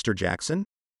against Mr. Jackson?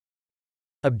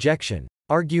 Objection.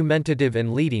 Argumentative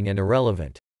and leading and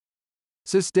irrelevant.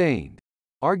 Sustained.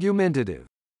 Argumentative.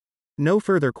 No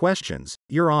further questions,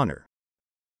 Your Honor.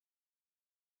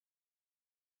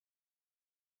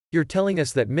 You're telling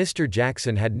us that Mr.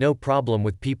 Jackson had no problem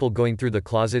with people going through the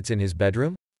closets in his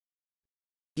bedroom?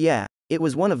 Yeah, it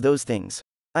was one of those things.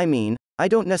 I mean, I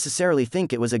don't necessarily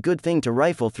think it was a good thing to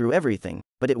rifle through everything,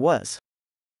 but it was.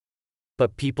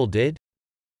 But people did?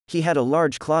 He had a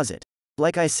large closet.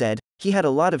 Like I said, he had a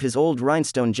lot of his old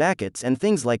rhinestone jackets and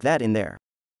things like that in there.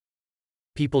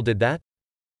 People did that?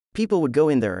 People would go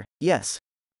in there, yes.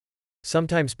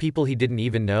 Sometimes people he didn't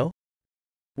even know?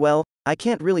 Well, I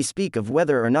can't really speak of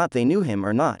whether or not they knew him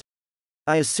or not.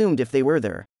 I assumed if they were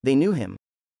there, they knew him.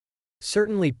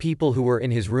 Certainly people who were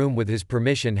in his room with his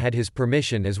permission had his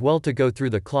permission as well to go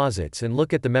through the closets and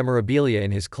look at the memorabilia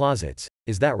in his closets,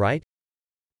 is that right?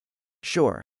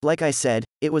 Sure, like I said,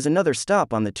 it was another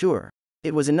stop on the tour.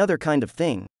 It was another kind of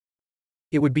thing.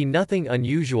 It would be nothing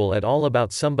unusual at all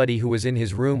about somebody who was in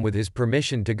his room with his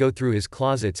permission to go through his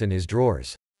closets and his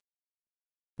drawers.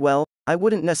 Well, I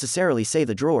wouldn't necessarily say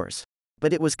the drawers.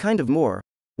 But it was kind of more.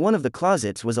 One of the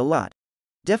closets was a lot.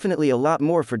 Definitely a lot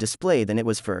more for display than it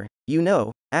was for,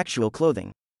 actual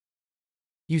clothing.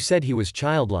 You said he was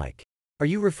childlike. Are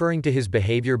you referring to his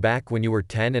behavior back when you were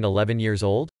 10 and 11 years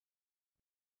old?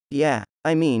 Yeah,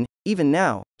 I mean, even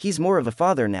now, he's more of a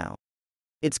father now.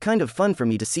 It's kind of fun for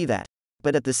me to see that.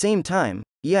 But at the same time,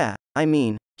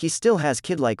 he still has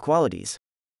kid-like qualities.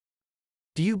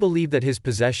 Do you believe that his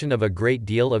possession of a great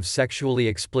deal of sexually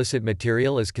explicit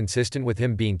material is consistent with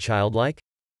him being childlike?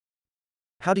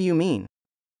 How do you mean?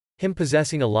 Him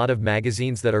possessing a lot of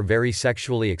magazines that are very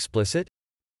sexually explicit?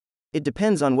 It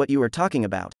depends on what you are talking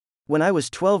about. When I was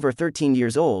 12 or 13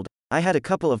 years old, I had a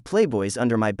couple of Playboys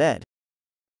under my bed.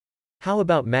 How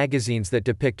about magazines that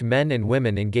depict men and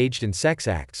women engaged in sex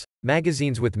acts?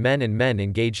 Magazines with men and men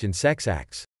engaged in sex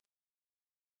acts.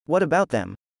 What about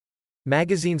them?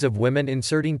 Magazines of women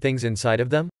inserting things inside of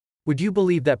them? Would you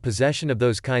believe that possession of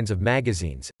those kinds of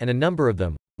magazines, and a number of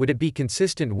them, would it be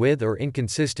consistent with or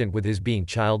inconsistent with his being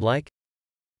childlike?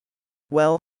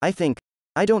 Well, I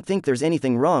don't think there's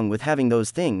anything wrong with having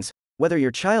those things, whether you're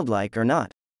childlike or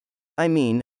not. I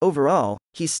mean, overall,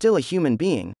 he's still a human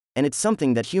being, and it's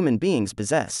something that human beings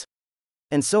possess.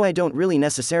 And so I don't really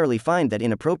necessarily find that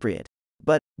inappropriate.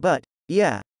 But,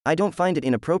 yeah, I don't find it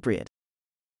inappropriate.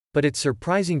 But it's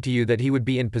surprising to you that he would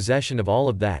be in possession of all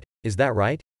of that, is that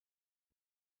right?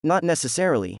 Not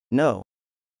necessarily, no.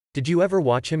 Did you ever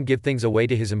watch him give things away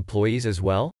to his employees as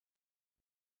well?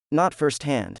 Not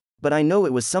firsthand, but I know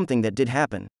it was something that did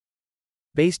happen.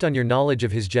 Based on your knowledge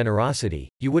of his generosity,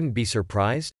 you wouldn't be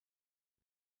surprised?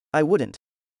 I wouldn't.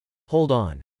 Hold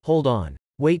on.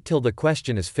 Wait till the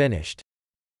question is finished.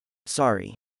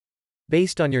 Sorry.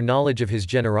 Based on your knowledge of his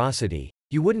generosity,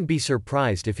 you wouldn't be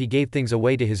surprised if he gave things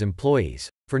away to his employees,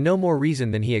 for no more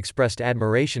reason than he expressed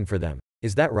admiration for them,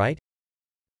 is that right?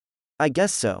 I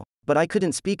guess so, but I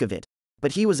couldn't speak of it.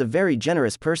 But he was a very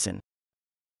generous person.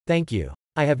 Thank you.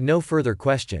 I have no further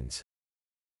questions.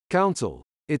 Counsel,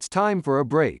 it's time for a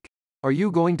break. Are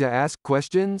you going to ask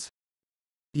questions?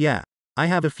 Yeah, I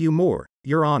have a few more,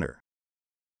 Your Honor.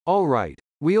 All right,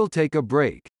 we'll take a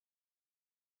break.